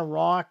much kind of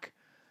rock.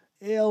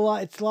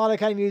 It's a lot of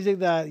kind of music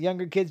the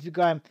younger kids be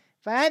going,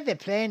 if I had to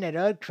play that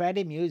old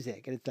cruddy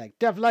music, and it's like,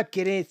 tough luck,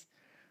 kiddies.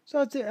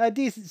 So it's a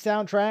decent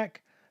soundtrack,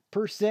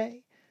 per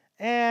se.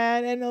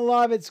 And a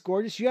lot of it's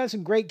gorgeous. You have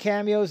some great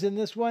cameos in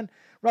this one.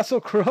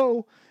 Russell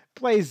Crowe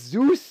plays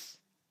Zeus.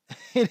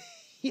 And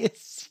he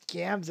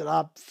scams it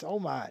up so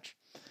much.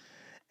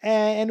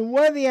 And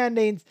one of the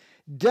endings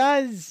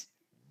does,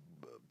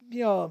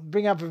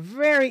 bring up a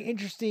very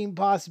interesting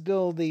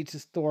possibility to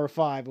Thor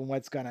 5 and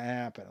what's going to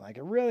happen. Like,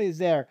 it really is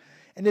there.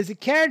 And there's a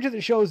character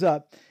that shows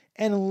up.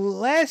 And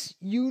unless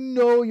you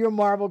know your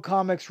Marvel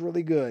comics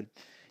really good,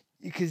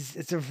 because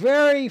it's a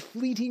very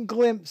fleeting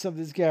glimpse of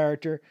this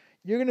character,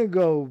 you're going to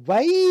go,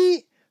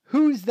 wait,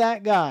 who's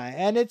that guy?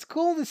 And it's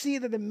cool to see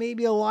that there may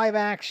be a live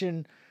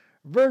action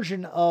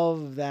version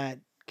of that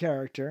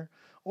character,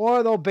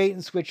 or they'll bait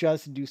and switch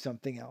us and do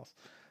something else.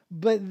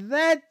 But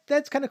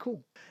that's kind of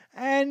cool.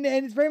 And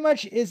it's very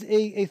much is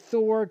a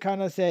Thor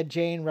kind of said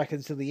Jane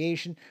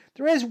reconciliation.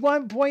 There is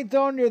one point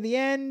though near the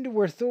end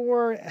where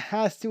Thor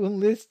has to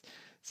enlist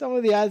some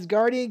of the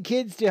Asgardian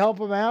kids to help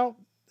him out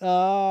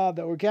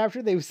that were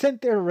captured. They were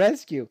sent there to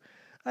rescue.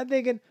 I'm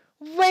thinking,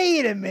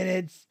 wait a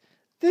minute.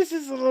 This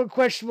is a little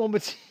questionable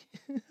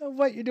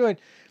what you're doing.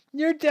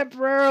 You're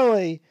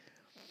temporarily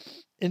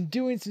and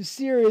doing some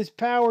serious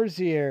powers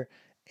here.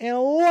 And a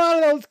lot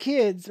of those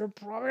kids are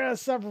probably going to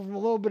suffer from a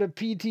little bit of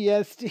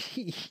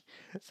PTSD.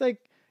 It's like,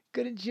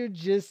 couldn't you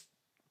just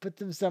put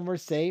them somewhere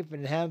safe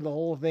and handle the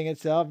whole thing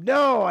itself?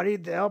 No, I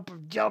need the help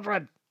of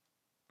children.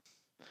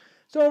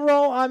 So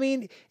overall, I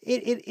mean,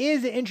 it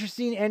is an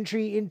interesting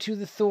entry into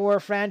the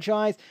Thor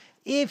franchise.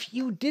 If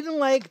you didn't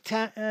like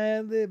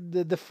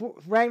the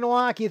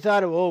Ragnarok, you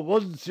thought, oh, it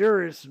wasn't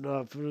serious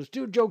enough. It was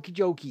too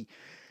jokey.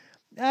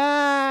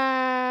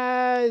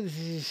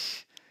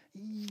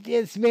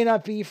 This may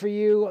not be for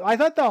you. I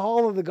thought the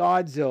Hall of the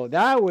Gods, though,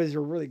 that was a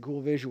really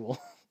cool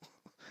visual.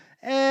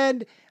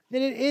 And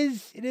then it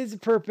is a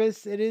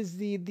purpose. It is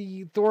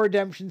the Thor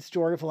redemption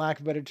story, for lack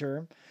of a better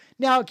term.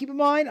 Now, keep in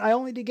mind, I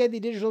only did get the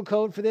digital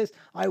code for this.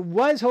 I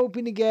was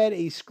hoping to get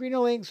a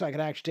screener link so I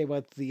could actually take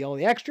about all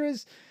the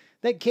extras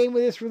that came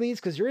with this release,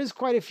 because there is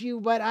quite a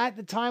few, but at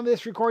the time of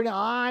this recording,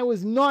 I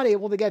was not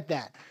able to get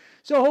that.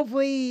 So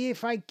hopefully,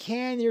 if I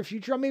can in the near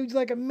future, I'll maybe do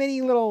like a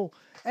mini little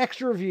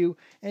extra review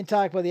and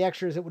talk about the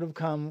extras that would have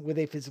come with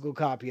a physical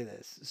copy of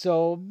this.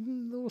 So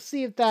we'll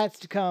see if that's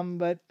to come,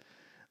 but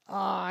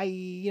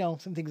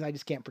some things I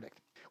just can't predict.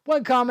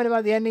 One comment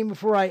about the ending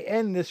before I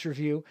end this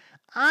review.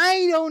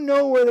 I don't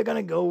know where they're going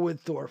to go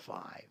with Thor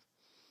 5.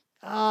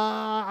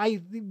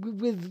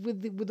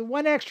 With the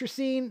one extra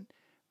scene,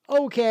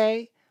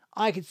 okay,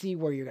 I could see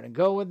where you're going to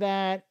go with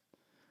that.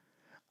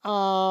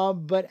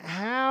 But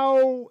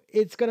how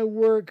it's going to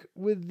work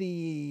with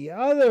the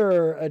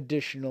other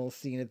additional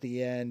scene at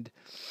the end,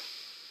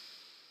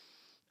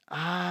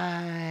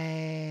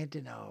 I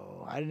don't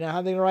know. I don't know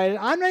how they're going to write it.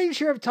 I'm not even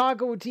sure if Taika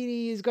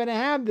Waititi is going to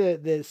have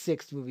the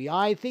sixth movie.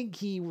 I think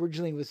he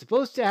originally was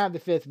supposed to have the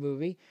fifth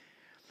movie,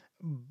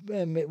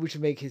 which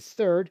would make his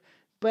third.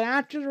 But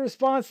after the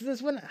response to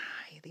this one,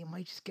 they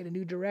might just get a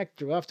new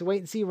director. We'll have to wait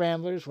and see,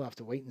 Ramblers. We'll have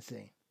to wait and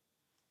see.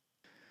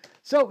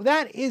 So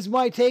that is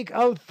my take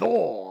of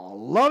Thor,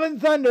 Love and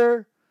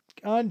Thunder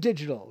on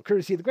digital,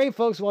 courtesy of the great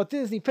folks at Walt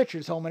Disney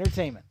Pictures Home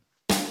Entertainment.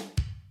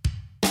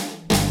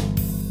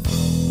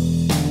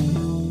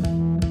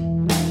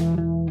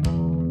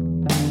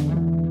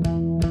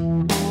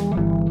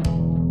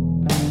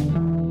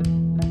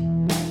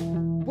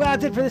 Well,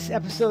 that's it for this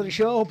episode of the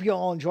show. I hope you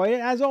all enjoyed it.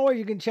 As always,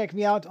 you can check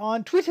me out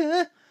on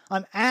Twitter.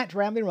 I'm at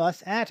Rambling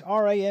Russ, at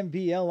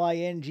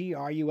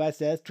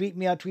RAMBLINGRUSS. Tweet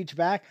me, I'll tweet you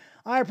back.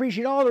 I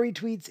appreciate all the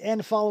retweets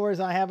and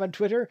followers I have on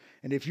Twitter.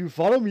 And if you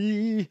follow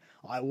me,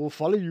 I will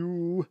follow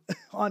you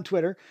on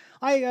Twitter.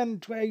 I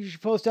usually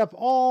post up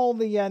all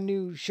the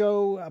new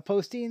show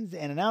postings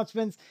and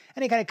announcements.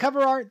 Any kind of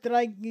cover art that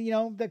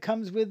that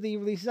comes with the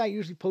releases, I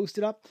usually post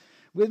it up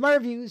with my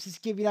reviews, just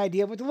to give you an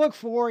idea of what to look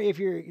for if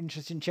you're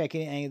interested in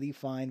checking any of the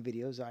fine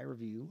videos I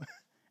review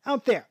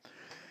out there.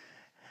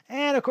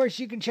 And, of course,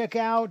 you can check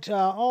out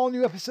all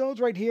new episodes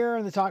right here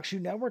on the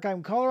Talkshoe Network.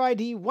 I'm caller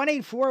ID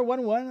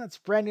 18411. That's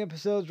brand new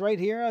episodes right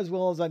here, as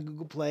well as on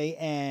Google Play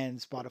and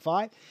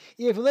Spotify.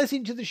 If you're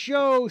listening to the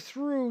show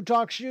through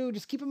Talkshoe,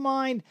 just keep in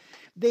mind,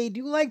 they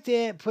do like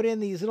to put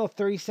in these little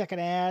 30-second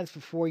ads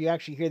before you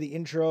actually hear the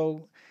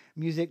intro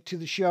music to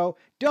the show.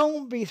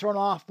 Don't be thrown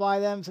off by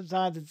them.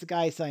 Sometimes it's a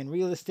guy selling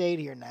real estate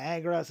here in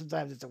Niagara.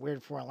 Sometimes it's a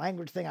weird foreign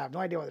language thing. I have no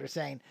idea what they're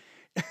saying.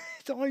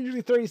 It's only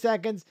usually 30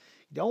 seconds.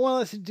 You don't want to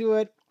listen to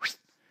it.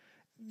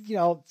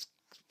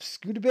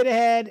 Scoot a bit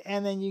ahead,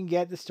 and then you can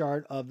get the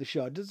start of the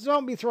show. Just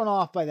don't be thrown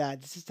off by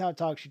that. This is how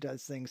Talkshoe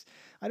does things.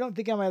 I don't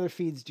think my other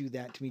feeds do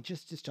that to me,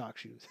 just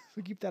Talkshoe.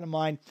 So keep that in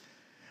mind.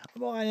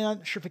 Well, I'm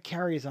not sure if it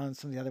carries on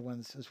some of the other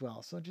ones as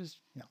well. So you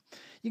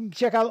can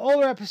check out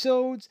older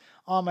episodes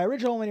on my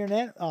original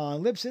internet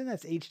on Libsyn.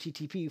 That's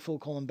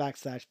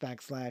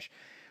http://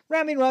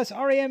 Rambling Russ,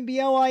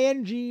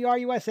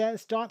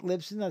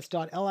 RAMBLINGRUSS.Libsyn, that's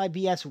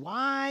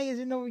 .LIBSY is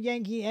in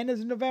Yankee, N is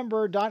in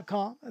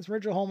November.com. That's my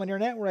original home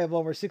internet where I have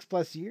over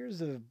 6+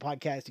 years of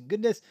podcasting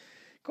goodness,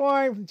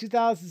 going from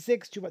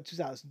 2006 to about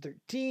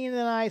 2013, and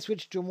then I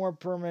switched to a more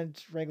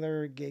permanent,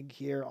 regular gig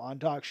here on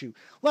Talkshoe.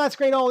 Lots of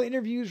great old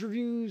interviews,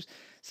 reviews,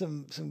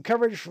 some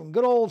coverage from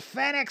good old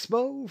Fan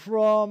Expo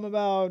from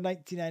about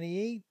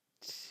 1998.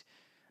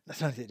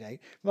 That's not the date.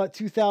 About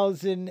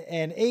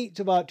 2008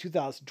 to about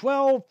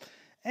 2012.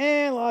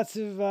 And lots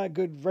of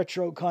good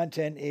retro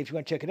content. If you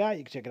want to check it out,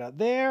 you can check it out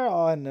there.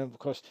 And, of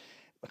course,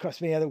 across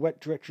many other web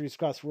directories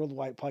across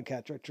worldwide,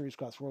 podcast directories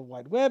across World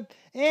Wide Web,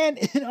 and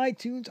in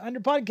iTunes under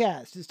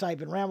podcast. Just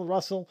type in Ramble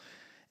Russell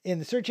in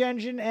the search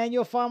engine, and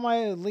you'll find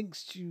my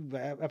links to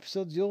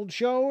episodes of the old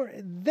show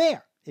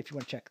there, if you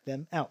want to check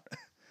them out.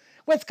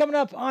 What's coming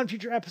up on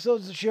future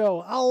episodes of the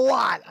show? A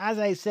lot. As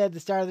I said at the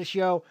start of the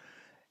show,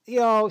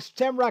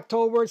 September,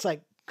 October, it's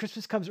like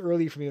Christmas comes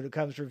early for me when it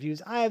comes to reviews.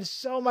 I have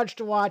so much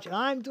to watch, and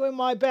I'm doing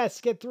my best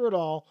to get through it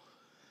all.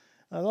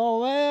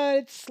 Although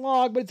it's a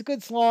slog, but it's a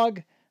good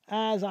slog,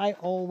 as I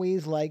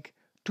always like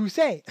to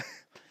say.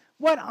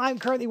 What I'm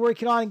currently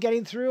working on and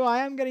getting through,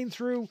 I am getting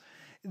through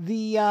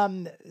the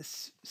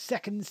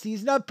second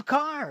season of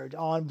Picard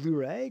on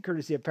Blu-ray,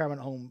 courtesy of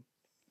Paramount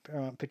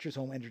Pictures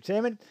Home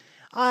Entertainment.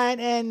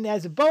 And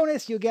as a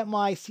bonus, you'll get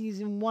my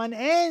season 1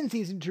 and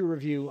season 2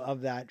 review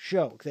of that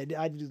show. Because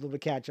I did a little bit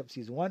of catch up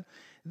season 1.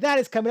 That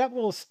is coming up. A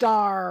little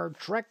Star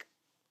Trek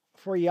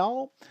for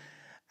y'all.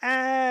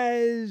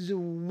 As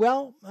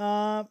well,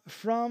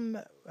 from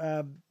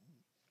the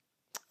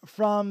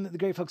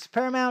great folks at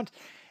Paramount,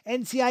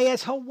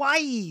 NCIS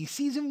Hawaii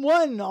Season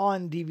 1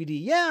 on DVD.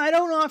 Yeah, I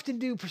don't often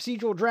do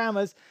procedural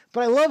dramas,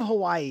 but I love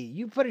Hawaii.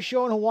 You put a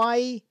show in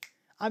Hawaii,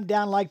 I'm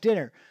down like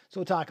dinner.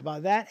 So we'll talk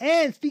about that.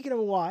 And speaking of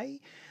Hawaii,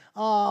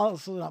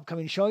 also an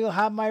upcoming show, you'll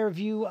have my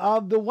review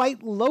of The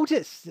White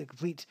Lotus, the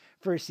complete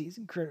first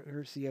season,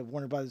 courtesy of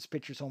Warner Brothers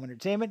Pictures Home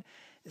Entertainment,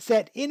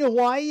 set in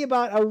Hawaii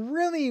about a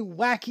really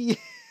wacky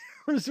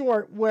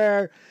resort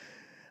where,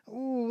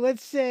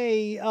 let's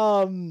say,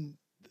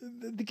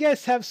 the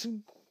guests have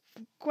some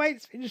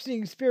quite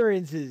interesting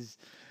experiences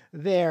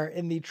there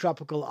in the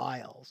tropical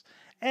isles.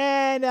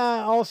 And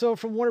also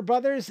from Warner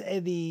Brothers,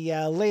 the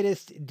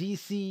latest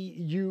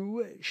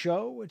DCU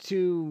show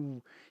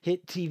to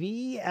hit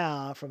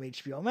TV from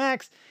HBO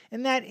Max,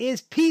 and that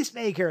is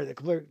Peacemaker, the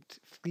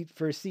complete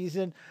first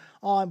season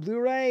on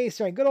Blu-ray,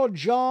 starring good old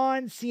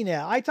John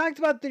Cena. I talked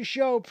about this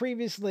show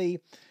previously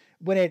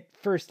when it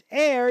first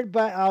aired,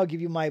 but I'll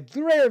give you my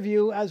Blu-ray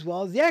review as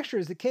well as the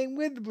extras that came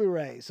with the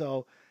Blu-ray.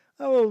 So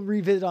I will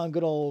revisit on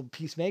good old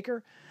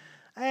Peacemaker.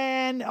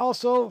 And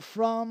also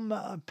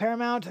from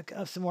Paramount,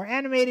 some more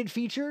animated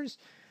features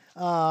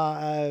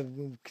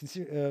featuring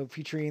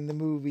the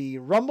movie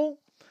Rumble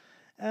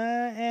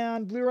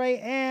and Blu-ray,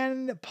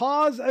 and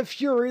Paws of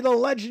Fury, The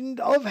Legend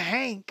of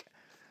Hank,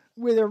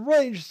 with a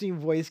really interesting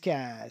voice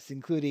cast,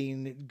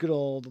 including good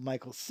old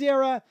Michael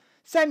Cera,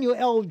 Samuel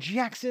L.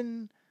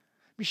 Jackson,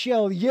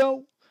 Michelle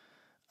Yeoh,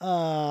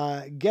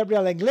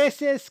 Gabriel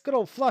Iglesias, good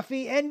old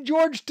Fluffy, and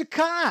George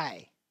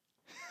Takei.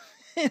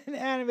 An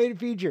animated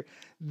feature.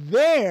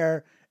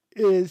 There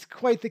is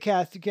quite the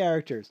cast of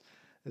characters.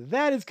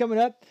 That is coming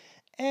up.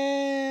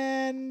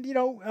 And,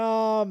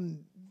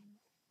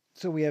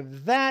 so we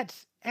have that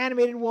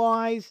animated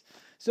wise.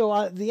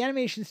 So the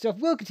animation stuff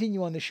will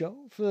continue on the show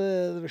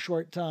for a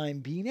short time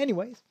being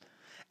anyways.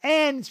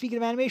 And speaking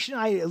of animation,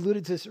 I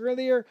alluded to this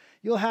earlier.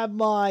 You'll have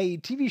my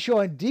TV show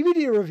and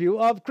DVD review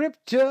of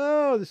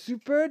Crypto, the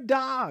Super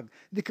Dog,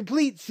 the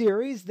complete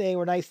series. They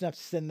were nice enough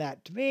to send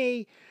that to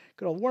me.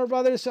 Good old Warner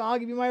Brothers, so I'll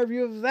give you my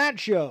review of that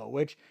show,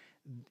 which,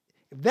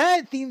 if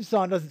that theme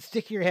song doesn't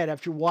stick in your head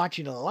after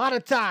watching a lot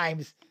of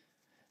times,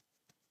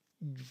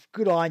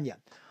 good on you.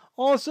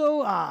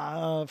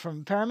 Also,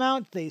 from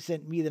Paramount, they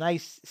sent me the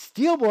nice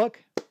Steelbook,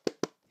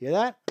 hear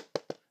that?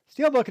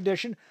 Steelbook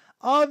edition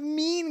of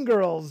Mean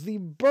Girls, the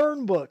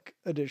Burn Book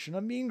edition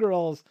of Mean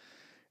Girls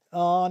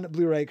on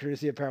Blu-ray,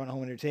 courtesy of Paramount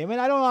Home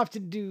Entertainment. I don't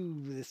often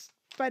do this,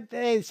 but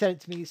they sent it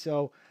to me,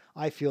 so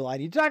I feel I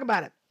need to talk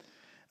about it.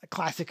 A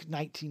classic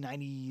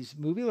 1990s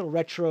movie, a little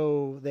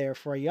retro there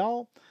for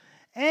y'all.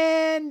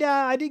 And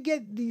I did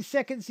get the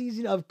second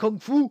season of Kung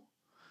Fu,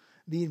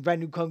 the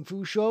brand new Kung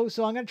Fu show.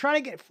 So I'm going to try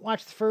to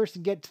watch the first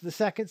and get to the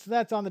second. So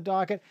that's on the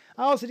docket.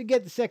 I also did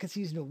get the second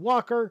season of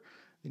Walker,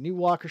 the new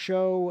Walker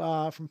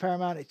show from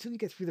Paramount. As soon as you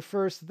get through the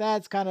first,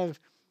 that's kind of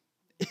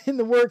in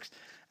the works,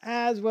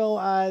 as well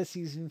as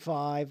season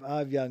 5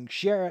 of Young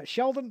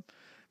Sheldon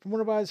from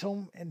Warner Brothers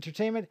Home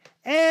Entertainment.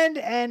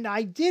 And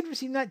I did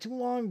receive not too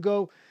long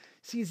ago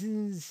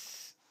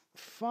seasons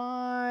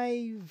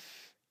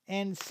 5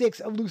 and 6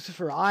 of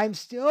Lucifer. I'm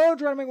still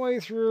trying to make my way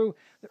through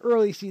the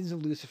early seasons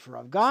of Lucifer.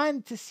 I've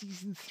gotten to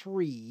season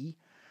 3.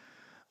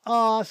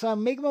 So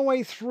I'm making my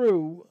way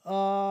through.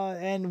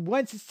 And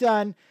once it's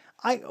done,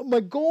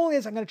 my goal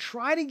is I'm going to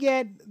try to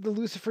get the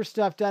Lucifer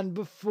stuff done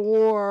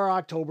before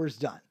October's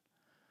done.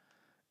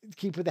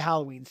 Keep with the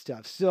Halloween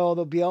stuff. So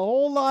there'll be a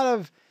whole lot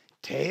of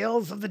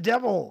Tales of the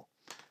Devil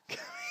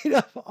coming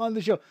up on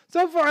the show.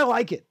 So far, I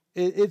like it.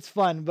 It's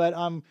fun, but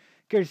I'm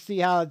curious to see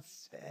how it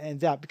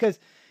ends out. Because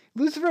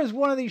Lucifer is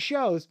one of these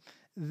shows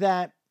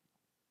that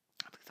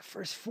the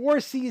first 4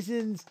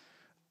 seasons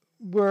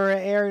were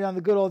aired on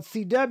the good old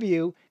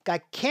CW,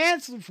 got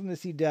canceled from the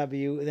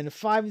CW, and then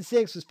 5 and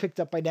 6 was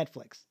picked up by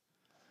Netflix.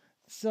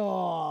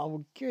 So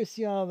we're curious to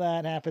see how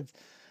that happens.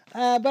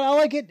 But I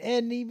like it,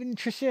 and even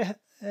Trisha,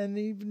 and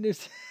even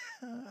there's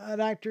an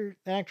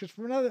actress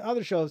from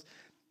other shows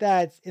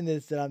that's in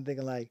this that I'm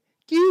thinking like,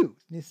 cute.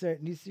 Needs to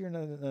see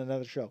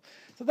another show.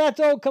 So that's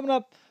all coming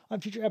up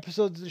on future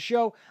episodes of the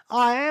show.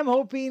 I am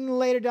hoping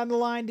later down the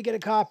line to get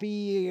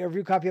a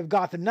review copy of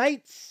Gotham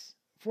Knights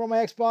for my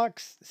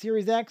Xbox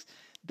Series X.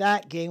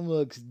 That game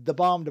looks the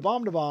bomb.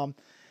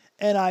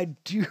 And I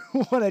do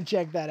want to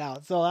check that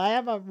out. So I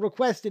have a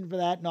request in for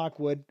that, knock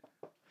wood.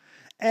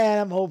 And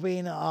I'm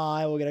hoping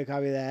I will get a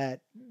copy of that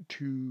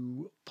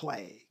to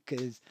play.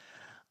 Because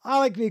I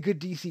like me a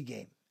good DC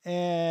game.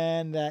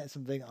 And that's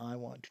something I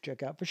want to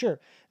check out for sure.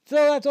 So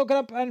that's all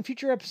coming up on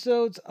future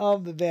episodes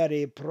of the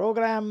very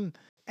program.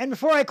 And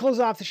before I close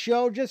off the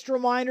show, just a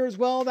reminder as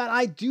well that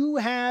I do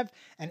have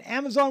an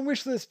Amazon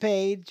wishlist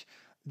page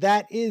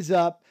that is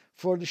up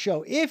for the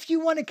show. If you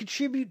want to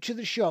contribute to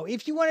the show,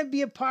 if you want to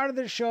be a part of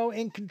the show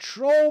and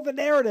control the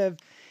narrative,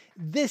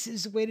 this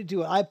is the way to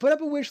do it. I put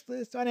up a wish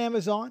list on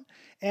Amazon,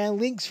 and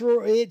links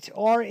for it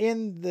are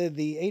in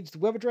the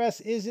web address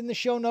is in the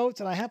show notes,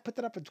 and I have put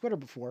that up on Twitter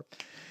before.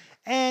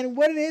 And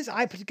what it is,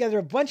 I put together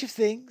a bunch of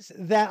things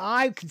that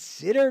I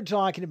consider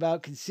talking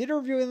about, consider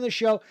reviewing the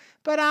show,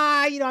 but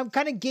I'm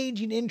kind of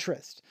gauging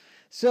interest.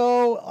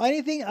 So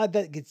anything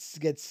that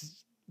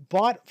gets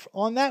bought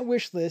on that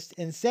wish list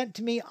and sent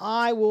to me,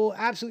 I will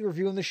absolutely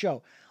review in the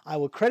show. I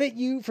will credit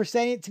you for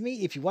sending it to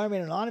me. If you want to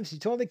remain anonymous, you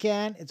totally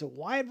can. It's a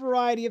wide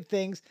variety of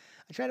things.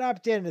 I try to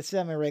update it on a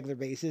semi-regular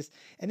basis.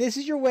 And this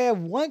is your way of,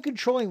 one,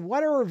 controlling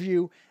what I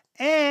review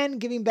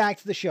and giving back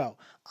to the show.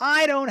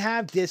 I don't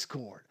have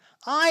Discord.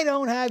 I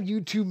don't have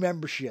YouTube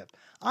membership.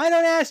 I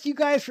don't ask you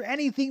guys for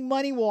anything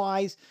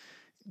money-wise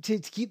to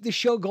keep the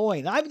show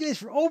going. I've been doing this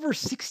for over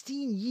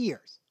 16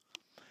 years.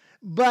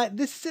 But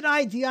this is an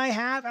idea I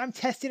have. I'm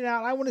testing it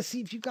out. I want to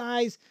see if you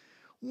guys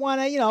want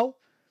to,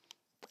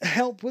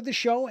 help with the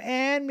show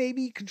and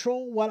maybe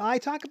control what I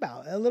talk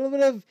about. A little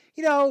bit of,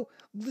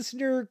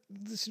 listener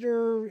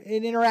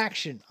and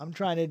interaction I'm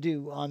trying to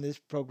do on this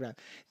program.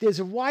 There's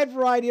a wide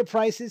variety of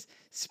prices.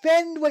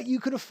 Spend what you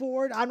can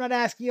afford. I'm not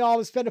asking you all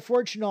to spend a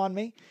fortune on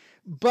me,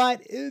 but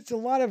it's a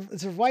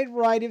wide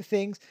variety of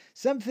things.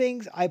 Some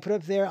things I put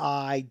up there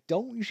I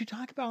don't usually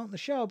talk about on the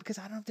show because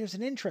I don't know if there's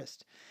an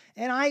interest.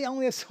 And I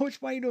only have so much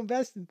money to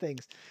invest in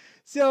things.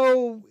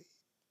 So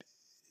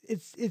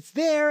it's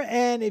there,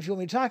 and if you want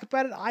me to talk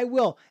about it, I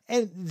will.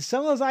 And some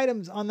of those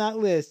items on that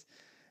list,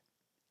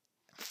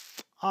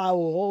 I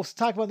will also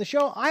talk about on the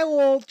show. I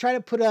will try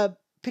to put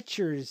up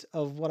pictures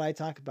of what I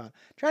talk about.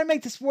 Try to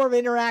make this more of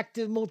an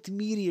interactive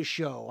multimedia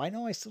show. I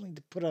know I still need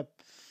to put up,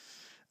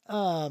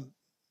 at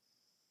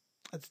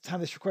the time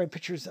of this recording,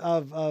 pictures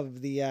of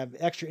the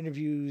extra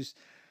interviews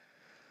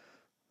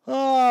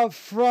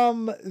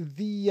from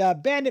the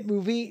Bandit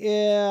movie.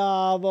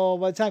 Although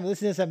by the time you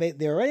listen to this,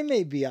 they already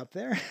may be up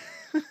there.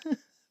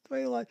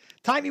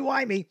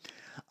 Timey-wimey.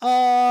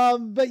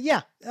 But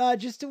yeah,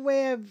 just a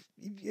way of,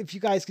 if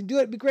you guys can do it,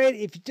 it'd be great.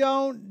 If you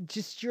don't,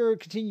 just your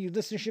continued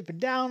listenership and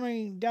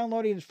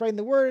downloading and spreading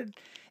the word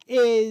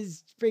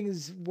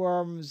brings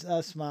worms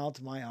a smile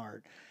to my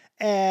heart.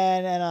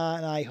 And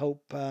I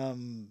hope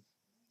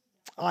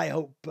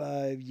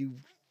you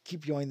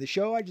keep enjoying the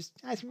show. I just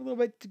ask you a little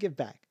bit to give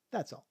back.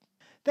 That's all.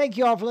 Thank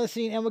you all for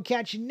listening, and we'll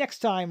catch you next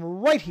time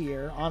right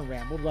here on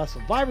Ramble with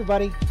Russell. Bye,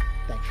 everybody.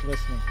 Thanks for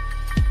listening.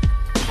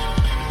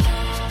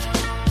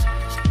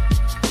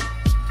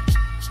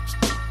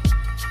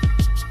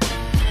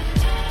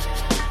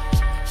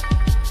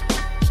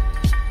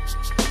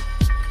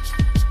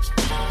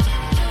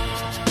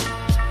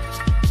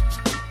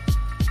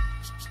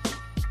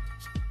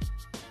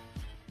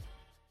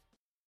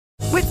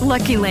 With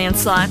Lucky Land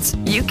Slots,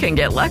 you can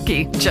get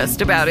lucky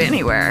just about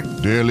anywhere.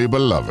 Dearly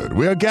beloved,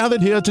 we are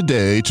gathered here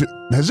today to...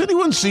 Has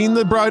anyone seen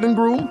the bride and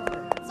groom?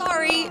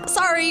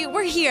 Sorry,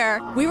 we're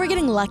here. We were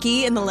getting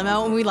lucky in the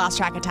limo and we lost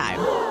track of time.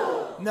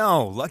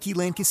 No, Lucky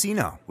Land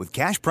Casino, with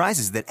cash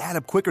prizes that add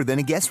up quicker than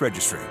a guest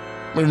registry.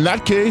 In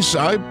that case,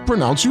 I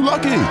pronounce you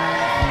lucky.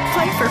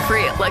 Play for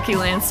free at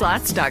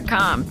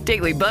LuckyLandSlots.com.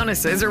 Daily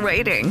bonuses are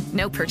waiting.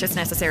 No purchase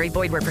necessary.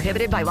 Void where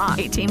prohibited by law.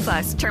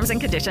 18+. Terms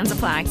and conditions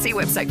apply. See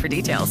website for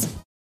details.